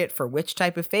appropriate for which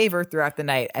type of favor throughout the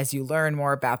night as you learn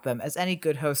more about them, as any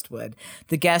good host would.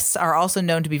 The guests are also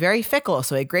known to be very fickle,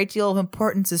 so a great deal of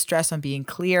importance is stressed on being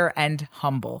clear and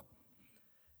humble.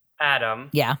 Adam.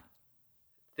 Yeah.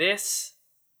 This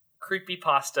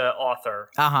creepypasta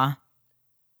author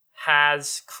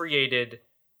has created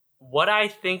what I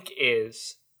think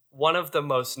is one of the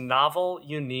most novel,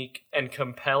 unique, and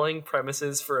compelling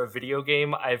premises for a video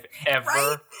game I've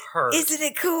ever heard. Isn't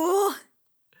it cool?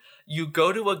 You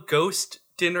go to a ghost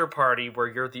dinner party where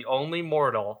you're the only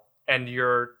mortal, and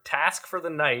your task for the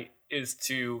night is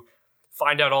to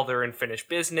find out all their unfinished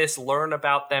business, learn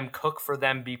about them, cook for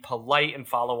them, be polite, and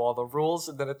follow all the rules.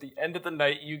 And then at the end of the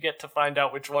night, you get to find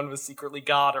out which one was secretly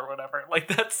God or whatever. Like,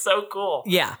 that's so cool.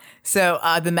 Yeah. So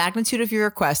the magnitude of your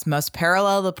request must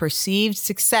parallel the perceived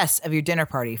success of your dinner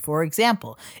party. For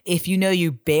example, if you know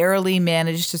you barely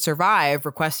managed to survive,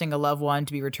 requesting a loved one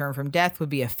to be returned from death would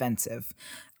be offensive.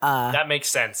 That makes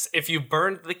sense. If you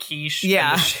burned the quiche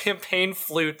and the champagne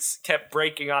flutes kept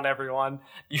breaking on everyone,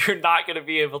 you're not going to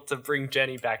be able to bring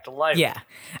Jenny back to life. Yeah.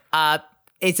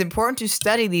 It's important to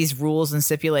study these rules and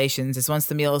stipulations, as once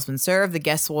the meal has been served, the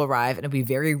guests will arrive, and it'll be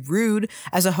very rude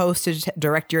as a host to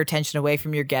direct your attention away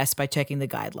from your guests by checking the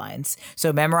guidelines.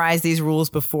 So memorize these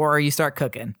rules before you start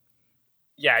cooking.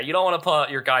 Yeah, you don't want to pull out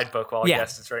your guidebook while a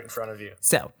guest is right in front of you.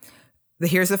 So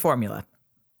here's the formula.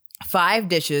 5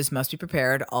 dishes must be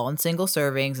prepared, all in single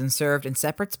servings and served in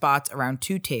separate spots around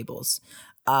 2 tables.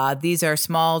 There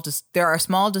are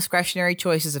small discretionary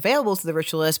choices available to the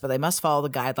ritualist, but they must follow the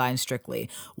guidelines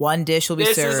strictly. One dish will be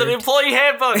served. This is an employee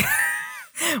handbook.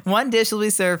 One dish will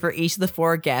be served for each of the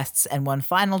 4 guests, and one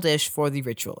final dish for the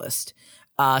ritualist.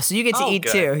 So you get to eat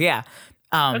too. Yeah.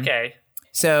 Okay.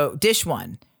 So dish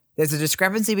 1. There's a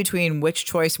discrepancy between which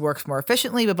choice works more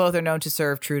efficiently, but both are known to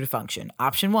serve true to function.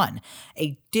 Option 1,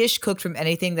 a dish cooked from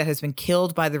anything that has been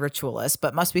killed by the ritualist,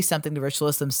 but must be something the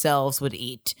ritualists themselves would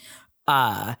eat.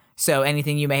 So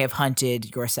anything you may have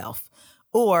hunted yourself.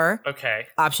 Or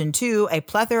option 2, a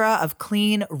plethora of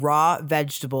clean, raw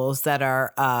vegetables that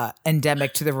are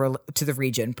endemic to the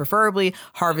region, preferably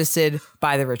harvested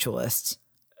by the ritualists.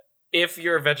 If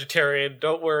you're a vegetarian,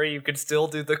 don't worry, you can still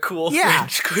do the cool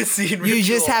French cuisine ritual. You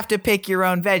just have to pick your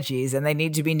own veggies, and they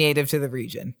need to be native to the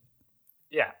region.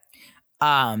 Yeah.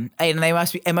 And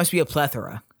it must be a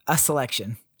plethora, a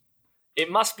selection. It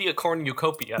must be a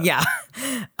cornucopia. Yeah.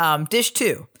 Dish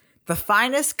 2, the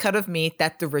finest cut of meat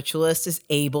that the ritualist is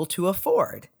able to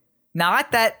afford.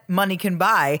 Not that money can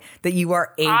buy, that you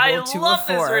are able to afford. I love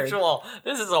this ritual.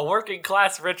 This is a working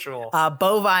class ritual.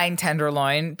 Bovine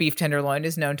tenderloin, beef tenderloin,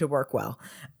 is known to work well.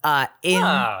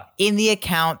 In the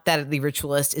account that the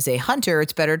ritualist is a hunter,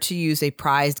 it's better to use a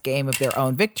prized game of their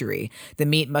own victory. The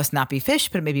meat must not be fish,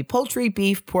 but it may be poultry,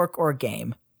 beef, pork, or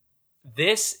game.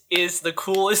 This is the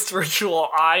coolest ritual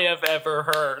I have ever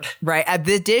heard. Right.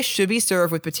 The dish should be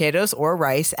served with potatoes or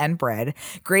rice and bread.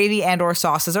 Gravy and or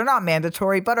sauces are not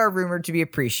mandatory, but are rumored to be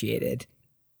appreciated.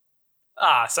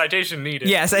 Citation needed.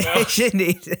 Yeah, citation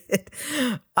needed.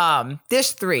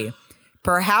 Dish 3.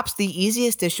 Perhaps the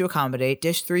easiest dish to accommodate.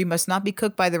 Dish 3 must not be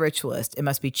cooked by the ritualist. It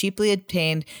must be cheaply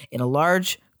obtained in a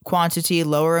large quantity,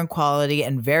 lower in quality,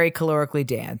 and very calorically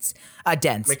dense.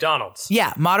 McDonald's.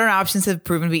 Yeah, modern options have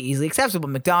proven to be easily acceptable.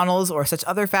 McDonald's or such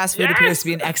other fast food appears to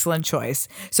be an excellent choice.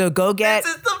 So go get...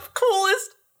 This is the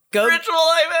coolest ritual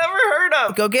I've ever heard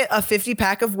of. Go get a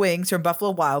 50-pack of wings from Buffalo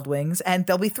Wild Wings, and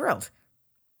they'll be thrilled.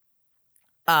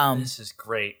 This is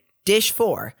great. Dish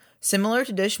 4. Similar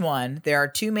to Dish 1, there are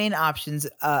 2 main options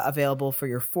available for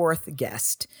your 4th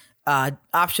guest.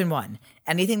 Option 1.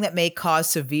 Anything that may cause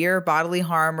severe bodily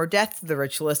harm or death to the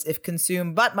ritualist if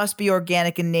consumed, but must be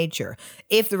organic in nature.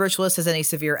 If the ritualist has any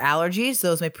severe allergies,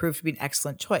 those may prove to be an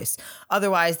excellent choice.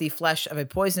 Otherwise, the flesh of a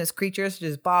poisonous creature, such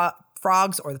as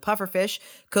frogs or the pufferfish,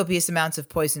 copious amounts of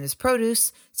poisonous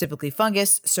produce, typically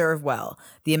fungus, serve well.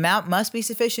 The amount must be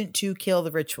sufficient to kill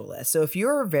the ritualist. So if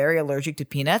you're very allergic to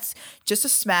peanuts, just a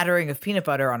smattering of peanut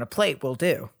butter on a plate will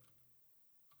do.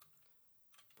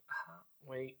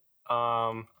 Wait.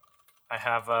 I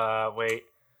have wait.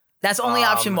 That's only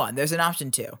option 1. There's an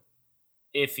option 2.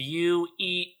 If you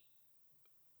eat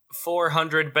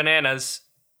 400 bananas,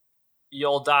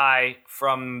 you'll die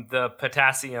from the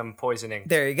potassium poisoning.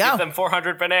 There you go. Give them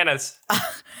 400 bananas.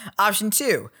 Option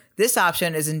 2. This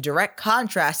option is in direct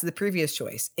contrast to the previous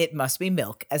choice. It must be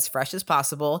milk as fresh as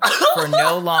possible for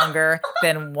no longer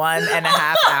than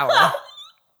 1.5 hours.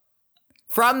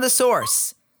 From the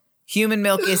source, human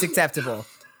milk is acceptable.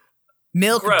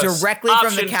 Milk directly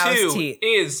from the cow's teat.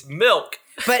 Is milk.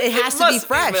 But it has to be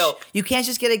fresh. You can't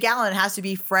just get a gallon. It has to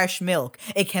be fresh milk.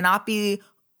 It cannot be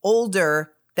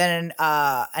older than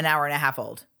an hour and a half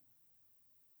old.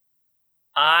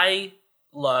 I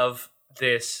love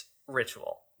this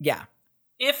ritual. Yeah.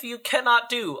 If you cannot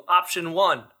do option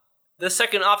 1, the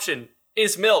second option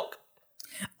is milk.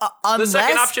 The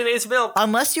second option is milk.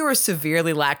 Unless you are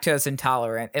severely lactose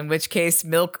intolerant, in which case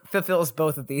milk fulfills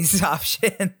both of these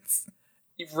options.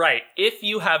 Right. If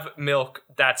you have milk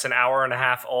that's an hour and a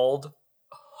half old,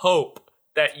 hope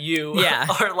that you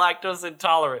are lactose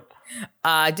intolerant.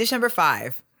 Dish number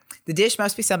 5. The dish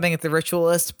must be something that the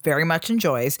ritualist very much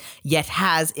enjoys, yet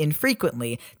has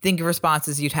infrequently. Think of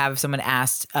responses you'd have if someone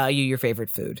asked you your favorite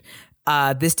food.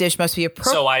 This dish must be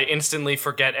appropriate. So I instantly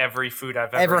forget every food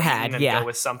I've ever had and go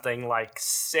with something like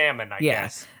salmon, I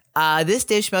guess. This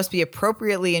dish must be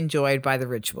appropriately enjoyed by the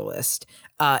ritualist.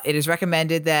 It is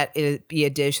recommended that it be a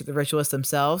dish that the ritualist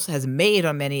themselves has made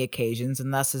on many occasions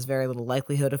and thus has very little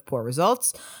likelihood of poor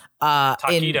results.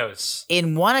 Taquitos.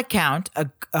 In one account,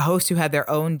 a host who had their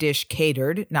own dish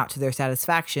catered, not to their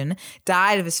satisfaction,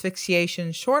 died of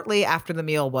asphyxiation shortly after the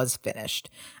meal was finished.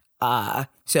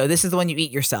 So this is the one you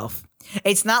eat yourself.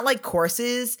 It's not like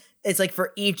courses. It's like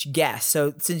for each guest.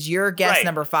 So since you're guest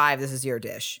number 5, this is your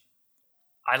dish.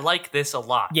 I like this a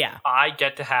lot. Yeah. I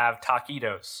get to have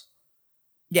taquitos.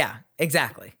 Yeah,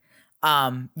 exactly.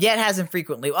 Yet hasn't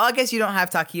frequently. Well, I guess you don't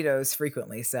have taquitos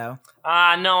frequently, so.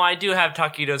 No, I do have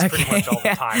taquitos pretty much all the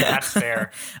time. That's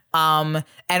fair. And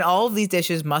all of these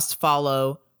dishes must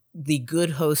follow the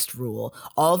good host rule.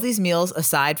 All of these meals,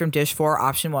 aside from dish 4,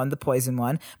 option 1, the poison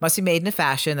one, must be made in a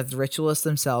fashion that the ritualists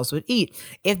themselves would eat.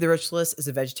 If the ritualist is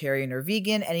a vegetarian or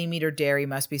vegan, any meat or dairy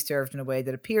must be served in a way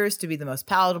that appears to be the most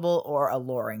palatable or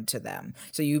alluring to them.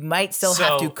 So you might still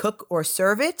have to cook or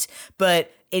serve it,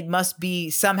 but it must be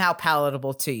somehow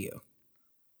palatable to you.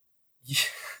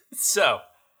 So,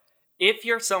 if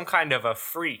you're some kind of a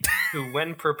freak who,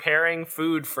 when preparing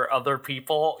food for other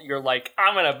people, you're like,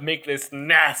 I'm going to make this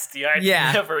nasty. I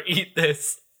never eat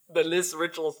this. This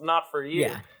ritual's not for you.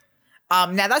 Yeah.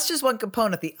 Now, that's just one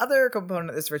component. The other component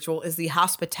of this ritual is the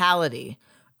hospitality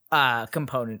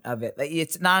component of it. Like,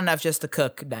 it's not enough just to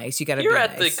cook nice. You got to be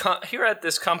nice. Here at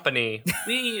this company,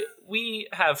 we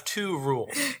have 2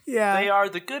 rules. Yeah. They are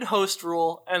the good host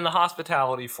rule and the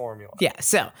hospitality formula. Yeah,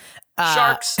 so...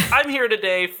 Sharks, I'm here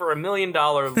today for $1 million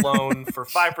loan for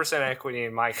 5% equity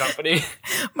in my company.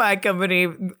 My company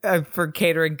for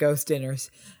catering ghost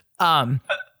dinners.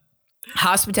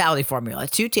 Hospitality formula.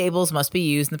 2 tables must be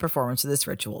used in the performance of this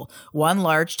ritual. 1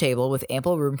 large table with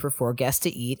ample room for 4 guests to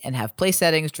eat and have place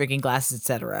settings, drinking glasses,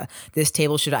 etc. This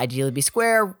table should ideally be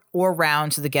square or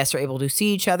round so the guests are able to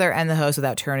see each other and the host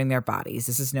without turning their bodies.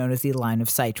 This is known as the line of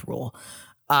sight rule.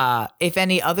 If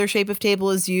any other shape of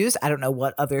table is used, I don't know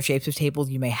what other shapes of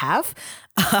tables you may have.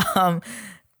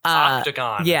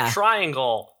 Octagon. Yeah.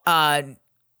 Triangle.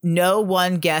 No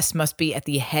one guest must be at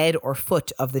the head or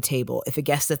foot of the table. If a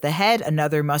guest is at the head,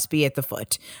 another must be at the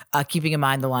foot, keeping in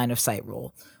mind the line of sight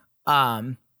rule.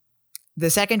 The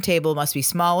second table must be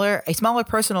smaller, a smaller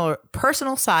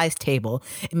personal sized table.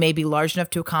 It may be large enough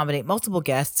to accommodate multiple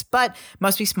guests, but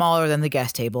must be smaller than the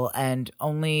guest table and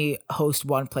only host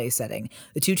 1 place setting.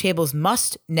 The 2 tables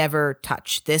must never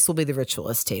touch. This will be the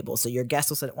ritualist table. So your guest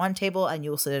will sit at one table and you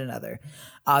will sit at another.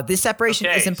 This separation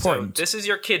is important. So this is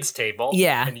your kids' table.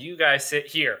 Yeah. And you guys sit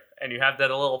here and you have that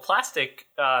little plastic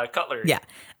cutlery.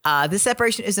 Yeah. This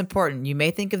separation is important. You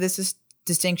may think of this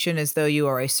distinction as though you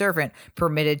are a servant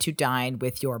permitted to dine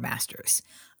with your masters.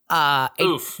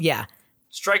 Oof. Yeah.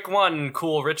 Strike 1,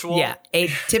 cool ritual. Yeah. A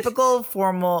typical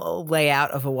formal layout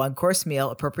of a 1-course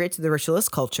meal appropriate to the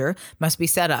ritualist culture must be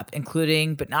set up,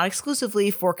 including, but not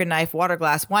exclusively, fork and knife, water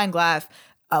glass, wine glass,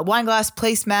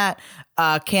 placemat,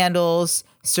 candles,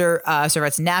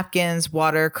 servettes, napkins,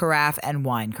 water carafe, and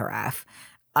wine carafe.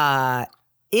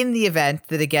 In the event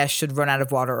that a guest should run out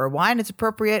of water or wine, it's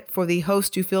appropriate for the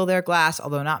host to fill their glass,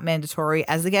 although not mandatory,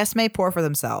 as the guests may pour for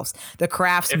themselves. The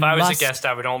carafes If I was a guest,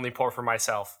 I would only pour for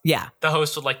myself. Yeah. The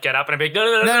host would get up and I'd be like,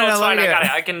 no, it's fine, I got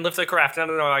it. I can lift the carafe. No,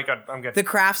 I'm good. The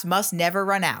carafes must never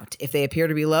run out. If they appear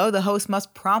to be low, the host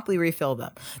must promptly refill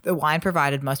them. The wine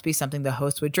provided must be something the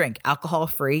host would drink,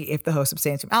 alcohol-free if the host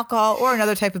abstains from alcohol or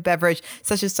another type of beverage,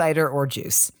 such as cider or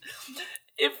juice.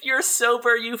 If you're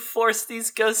sober, you force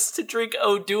these ghosts to drink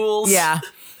O'Doul's. Yeah.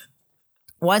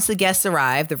 Once the guests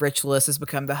arrive, the ritualist has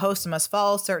become the host and must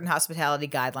follow certain hospitality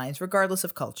guidelines regardless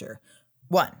of culture.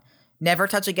 1. Never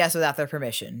touch a guest without their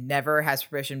permission. Never has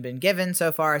permission been given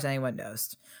so far as anyone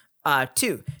knows.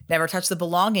 2. Never touch the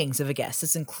belongings of a guest.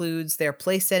 This includes their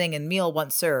place setting and meal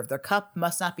once served. Their cup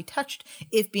must not be touched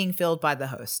if being filled by the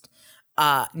host.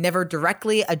 Never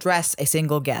directly address a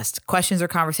single guest. Questions or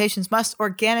conversations must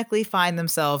organically find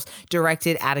themselves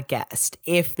directed at a guest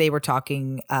if they were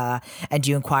talking and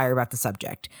you inquire about the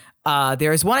subject.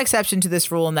 There is one exception to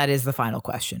this rule, and that is the final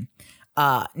question.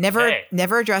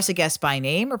 Never address a guest by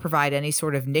name or provide any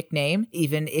sort of nickname.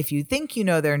 Even if you think you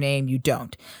know their name, you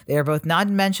don't. They are both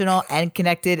non-dimensional and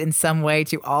connected in some way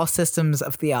to all systems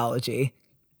of theology.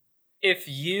 If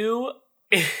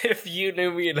you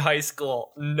knew me in high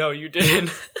school, no, you didn't.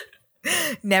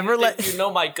 You know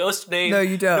my ghost name. No,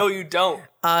 you don't. No, you don't.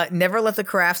 Never let the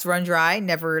carafes run dry.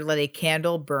 Never let a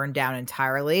candle burn down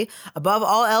entirely. Above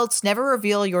all else, never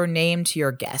reveal your name to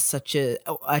your guests. Such a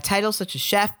title such as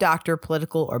chef, doctor,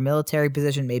 political, or military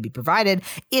position may be provided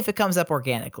if it comes up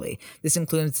organically. This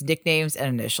includes nicknames and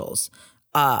initials.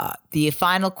 The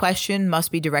final question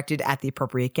must be directed at the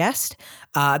appropriate guest.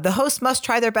 The host must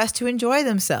try their best to enjoy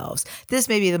themselves. This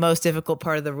may be the most difficult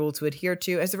part of the rule to adhere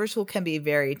to, as the ritual can be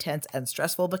very tense and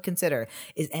stressful, but consider,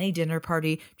 is any dinner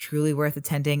party truly worth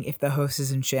attending if the host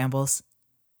is in shambles?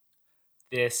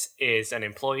 This is an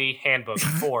employee handbook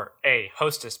for a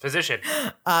hostess position.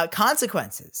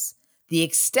 Consequences. The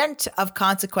extent of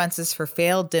consequences for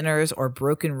failed dinners or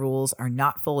broken rules are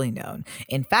not fully known.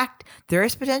 In fact, there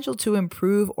is potential to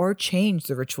improve or change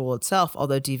the ritual itself,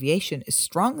 although deviation is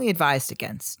strongly advised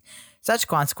against. Such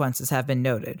consequences have been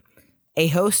noted. A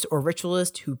host or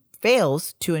ritualist who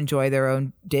fails to enjoy their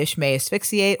own dish may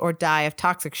asphyxiate or die of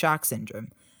toxic shock syndrome.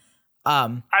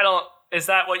 Is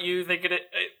that what you think it is?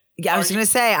 Yeah, I was going to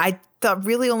say, I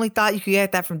only thought you could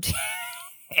get that from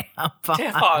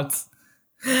tampons.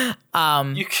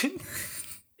 You can,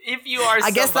 if you are, I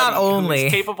guess not only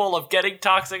who's capable of getting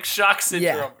toxic shock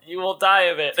syndrome, you will die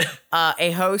of it.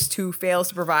 A host who fails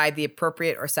to provide the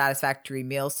appropriate or satisfactory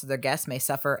meals to their guests may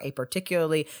suffer a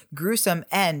particularly gruesome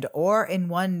end, or in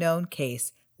one known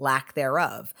case, lack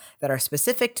thereof, that are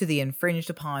specific to the infringed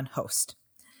upon host.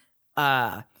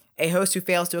 A host who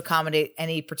fails to accommodate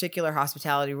any particular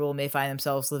hospitality rule may find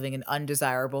themselves living an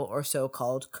undesirable or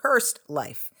so-called cursed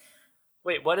life.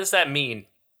 Wait, what does that mean?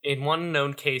 In one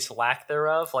known case, lack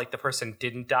thereof? Like the person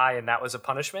didn't die and that was a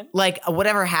punishment? Like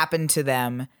whatever happened to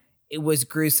them, it was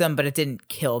gruesome, but it didn't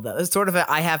kill them. It's sort of a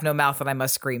I have no mouth and I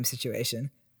must scream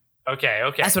situation. Okay.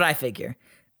 That's what I figure.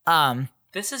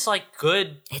 This is like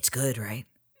good. It's good, right?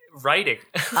 Writing.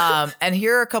 And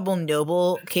here are a couple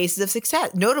notable cases of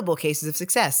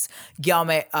success.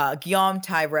 Guillaume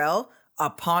Tyrell,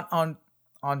 Pont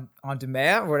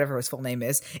Demea, or whatever his full name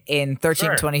is, in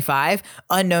 1325.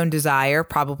 Unknown desire,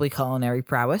 probably culinary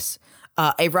prowess.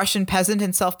 A Russian peasant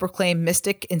and self-proclaimed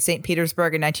mystic in St.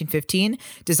 Petersburg in 1915.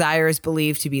 Desire is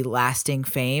believed to be lasting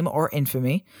fame or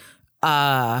infamy.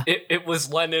 It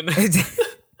was Lenin.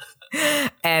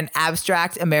 An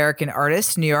abstract American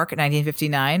artist, New York,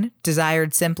 1959,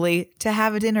 desired simply to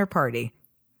have a dinner party.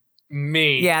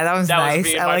 Me. Yeah, that was nice.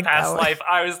 Was me in my past life.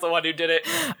 I was the one who did it.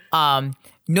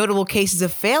 Notable cases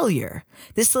of failure.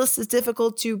 This list is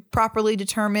difficult to properly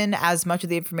determine, as much of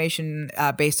the information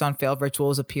based on failed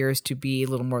rituals appears to be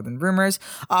little more than rumors,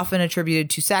 often attributed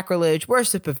to sacrilege,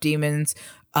 worship of demons,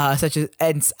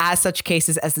 such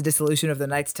cases as the dissolution of the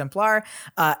Knights Templar,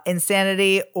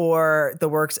 insanity, or the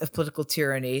works of political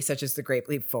tyranny, such as the Great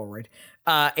Leap Forward.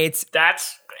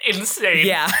 That's insane.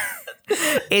 Yeah.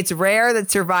 It's rare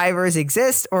that survivors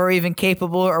exist or are even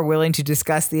capable or willing to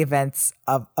discuss the events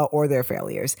of or their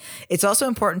failures. It's also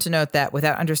important to note that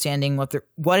without understanding what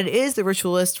it is the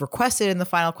ritualist requested in the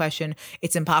final question,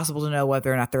 it's impossible to know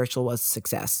whether or not the ritual was a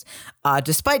success.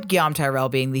 Despite Guillaume Tyrrell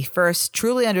being the first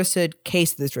truly understood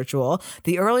case of this ritual,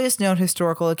 the earliest known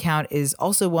historical account is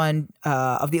also one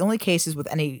of the only cases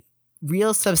with any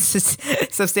real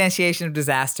substantiation of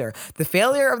disaster. The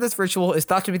failure of this ritual is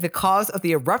thought to be the cause of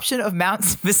the eruption of Mount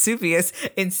Vesuvius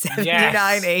in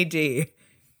 79 AD.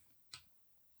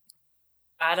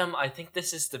 Adam, I think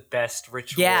this is the best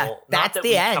ritual. Yeah, that's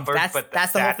the end.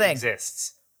 That's the whole thing.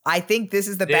 Exists. I think this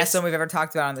is the best one we've ever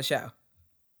talked about on the show.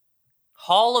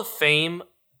 Hall of Fame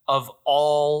of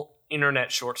all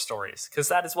internet short stories, because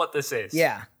that is what this is.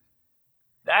 Yeah.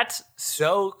 That's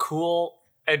so cool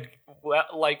and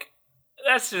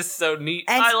that's just so neat.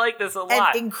 I like this a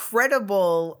lot. An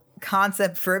incredible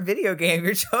concept for a video game.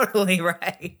 You're totally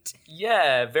right.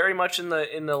 Yeah, very much in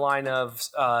the line of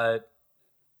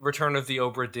Return of the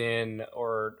Obra Dinn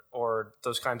or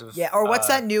those kinds of or what's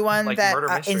that new one like that murder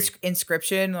mystery.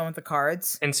 Inscription, the one with the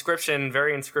cards? Inscription.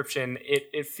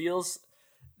 It feels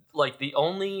like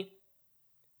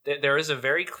there is a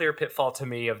very clear pitfall to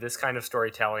me of this kind of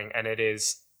storytelling, and it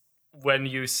is when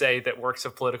you say that works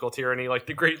of political tyranny like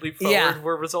the Great Leap Forward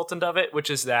were resultant of it, which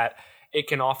is that it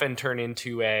can often turn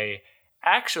into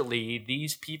actually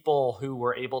these people who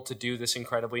were able to do this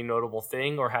incredibly notable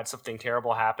thing or had something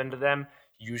terrible happen to them,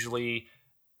 usually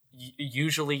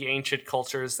ancient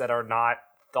cultures that are not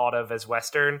thought of as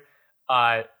Western,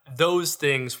 those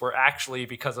things were actually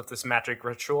because of this magic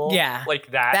ritual. Yeah.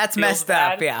 Like that. That's messed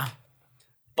bad. up, yeah.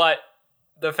 But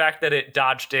the fact that it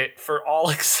dodged it for all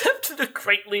except the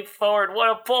Great Leap Forward, what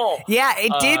a pull! Yeah,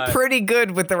 it did pretty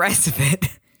good with the rest of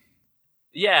it.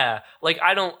 Yeah, like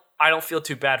I don't feel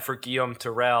too bad for Guillaume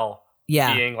Tyrrell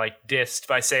being like dissed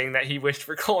by saying that he wished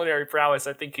for culinary prowess.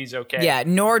 I think he's okay. Yeah,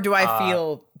 nor do I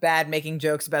feel bad making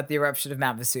jokes about the eruption of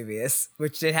Mount Vesuvius,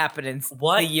 which did happen in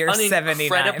the year 79.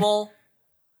 Incredible!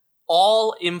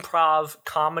 All improv,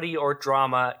 comedy, or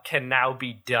drama can now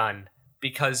be done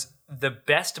because the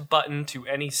best button to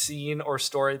any scene or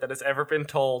story that has ever been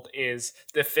told is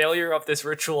the failure of this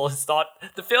ritual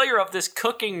the failure of this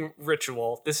cooking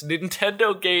ritual, this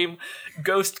Nintendo game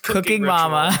ghost cooking ritual,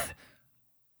 mama,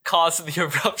 caused the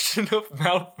eruption of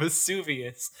Mount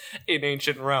Vesuvius in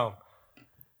ancient Rome.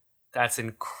 That's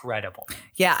incredible.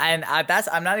 Yeah, and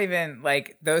I'm not even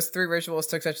like those three rituals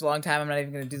took such a long time. I'm not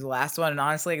even going to do the last one, and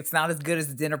honestly, it's not as good as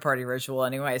the dinner party ritual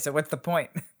anyway. So what's the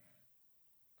point?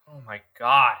 Oh my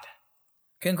god.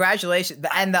 Congratulations.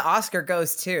 And the Oscar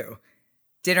goes to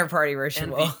dinner party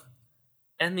ritual.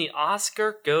 And the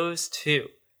Oscar goes to.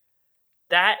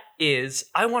 That is,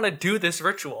 I want to do this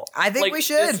ritual. I think we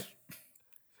should.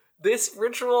 This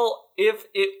ritual, if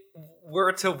it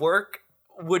were to work,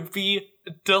 would be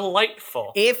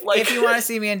delightful. If you want to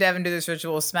see me and Devin do this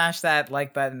ritual, smash that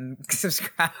like button,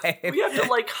 subscribe. We have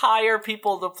to hire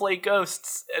people to play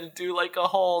ghosts and do a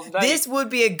whole night. This would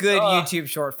be a good YouTube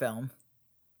short film.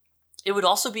 It would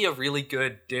also be a really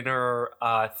good dinner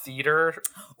theater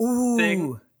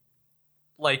thing.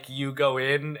 Like you go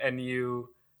in and you...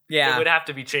 Yeah. It would have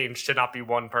to be changed to not be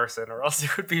one person, or else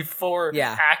it would be four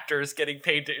actors getting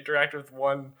paid to interact with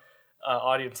one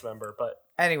audience member. But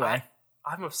anyway,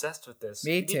 I'm obsessed with this.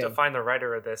 Me too. Need to find the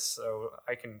writer of this so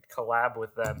I can collab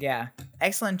with them. Yeah.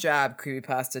 Excellent job,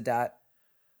 creepypasta.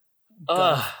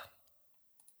 I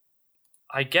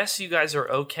guess you guys are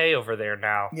okay over there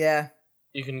now. Yeah.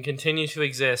 You can continue to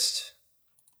exist.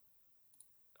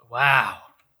 Wow.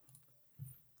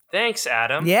 Thanks,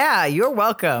 Adam. Yeah, you're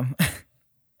welcome.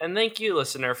 And thank you,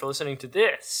 listener, for listening to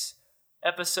this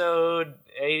episode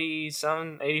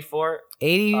 84.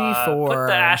 84. Put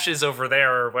the ashes over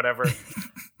there or whatever.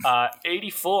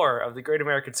 84 of the Great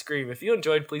American Scream. If you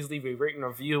enjoyed, please leave a rating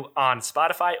and review on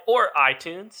Spotify or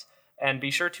iTunes, and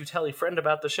be sure to tell a friend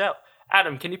about the show.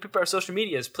 Adam, can you put our social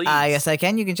medias, please? Yes, I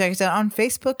can. You can check us out on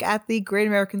Facebook at The Great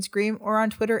American Scream, or on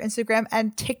Twitter, Instagram,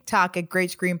 and TikTok at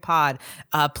Great Scream Pod.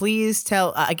 Please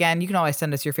tell, again, you can always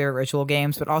send us your favorite ritual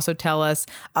games, but also tell us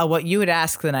what you would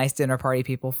ask the nice dinner party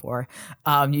people for.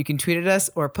 You can tweet at us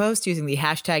or post using the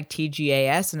hashtag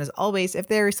TGAS. And as always, if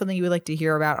there is something you would like to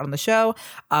hear about on the show,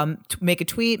 make a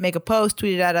tweet, make a post,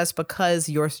 tweet it at us, because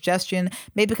your suggestion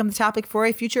may become the topic for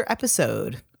a future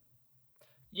episode.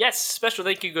 Yes, special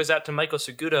thank you goes out to Michael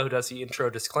Seguda, who does the intro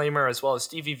disclaimer, as well as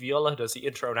Stevie Viola, who does the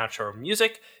intro and outro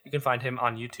music. You can find him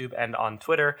on YouTube and on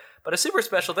Twitter. But a super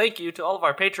special thank you to all of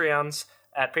our Patreons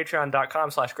at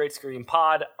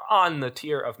patreon.com/greatscreampod on the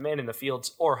tier of Man in the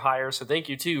Fields or higher. So thank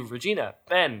you to Regina,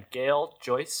 Ben, Gail,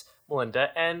 Joyce, Melinda,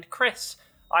 and Chris.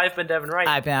 I've been Devin Wright.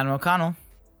 I've been Adam O'Connell.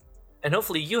 And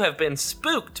hopefully you have been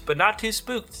spooked, but not too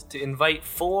spooked, to invite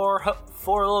four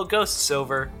little ghosts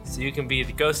over so you can be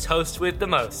the ghost host with the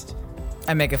most.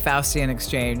 I make a Faustian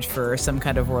exchange for some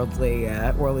kind of worldly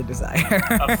desire.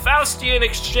 A Faustian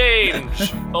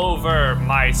exchange over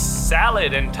my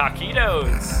salad and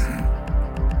taquitos.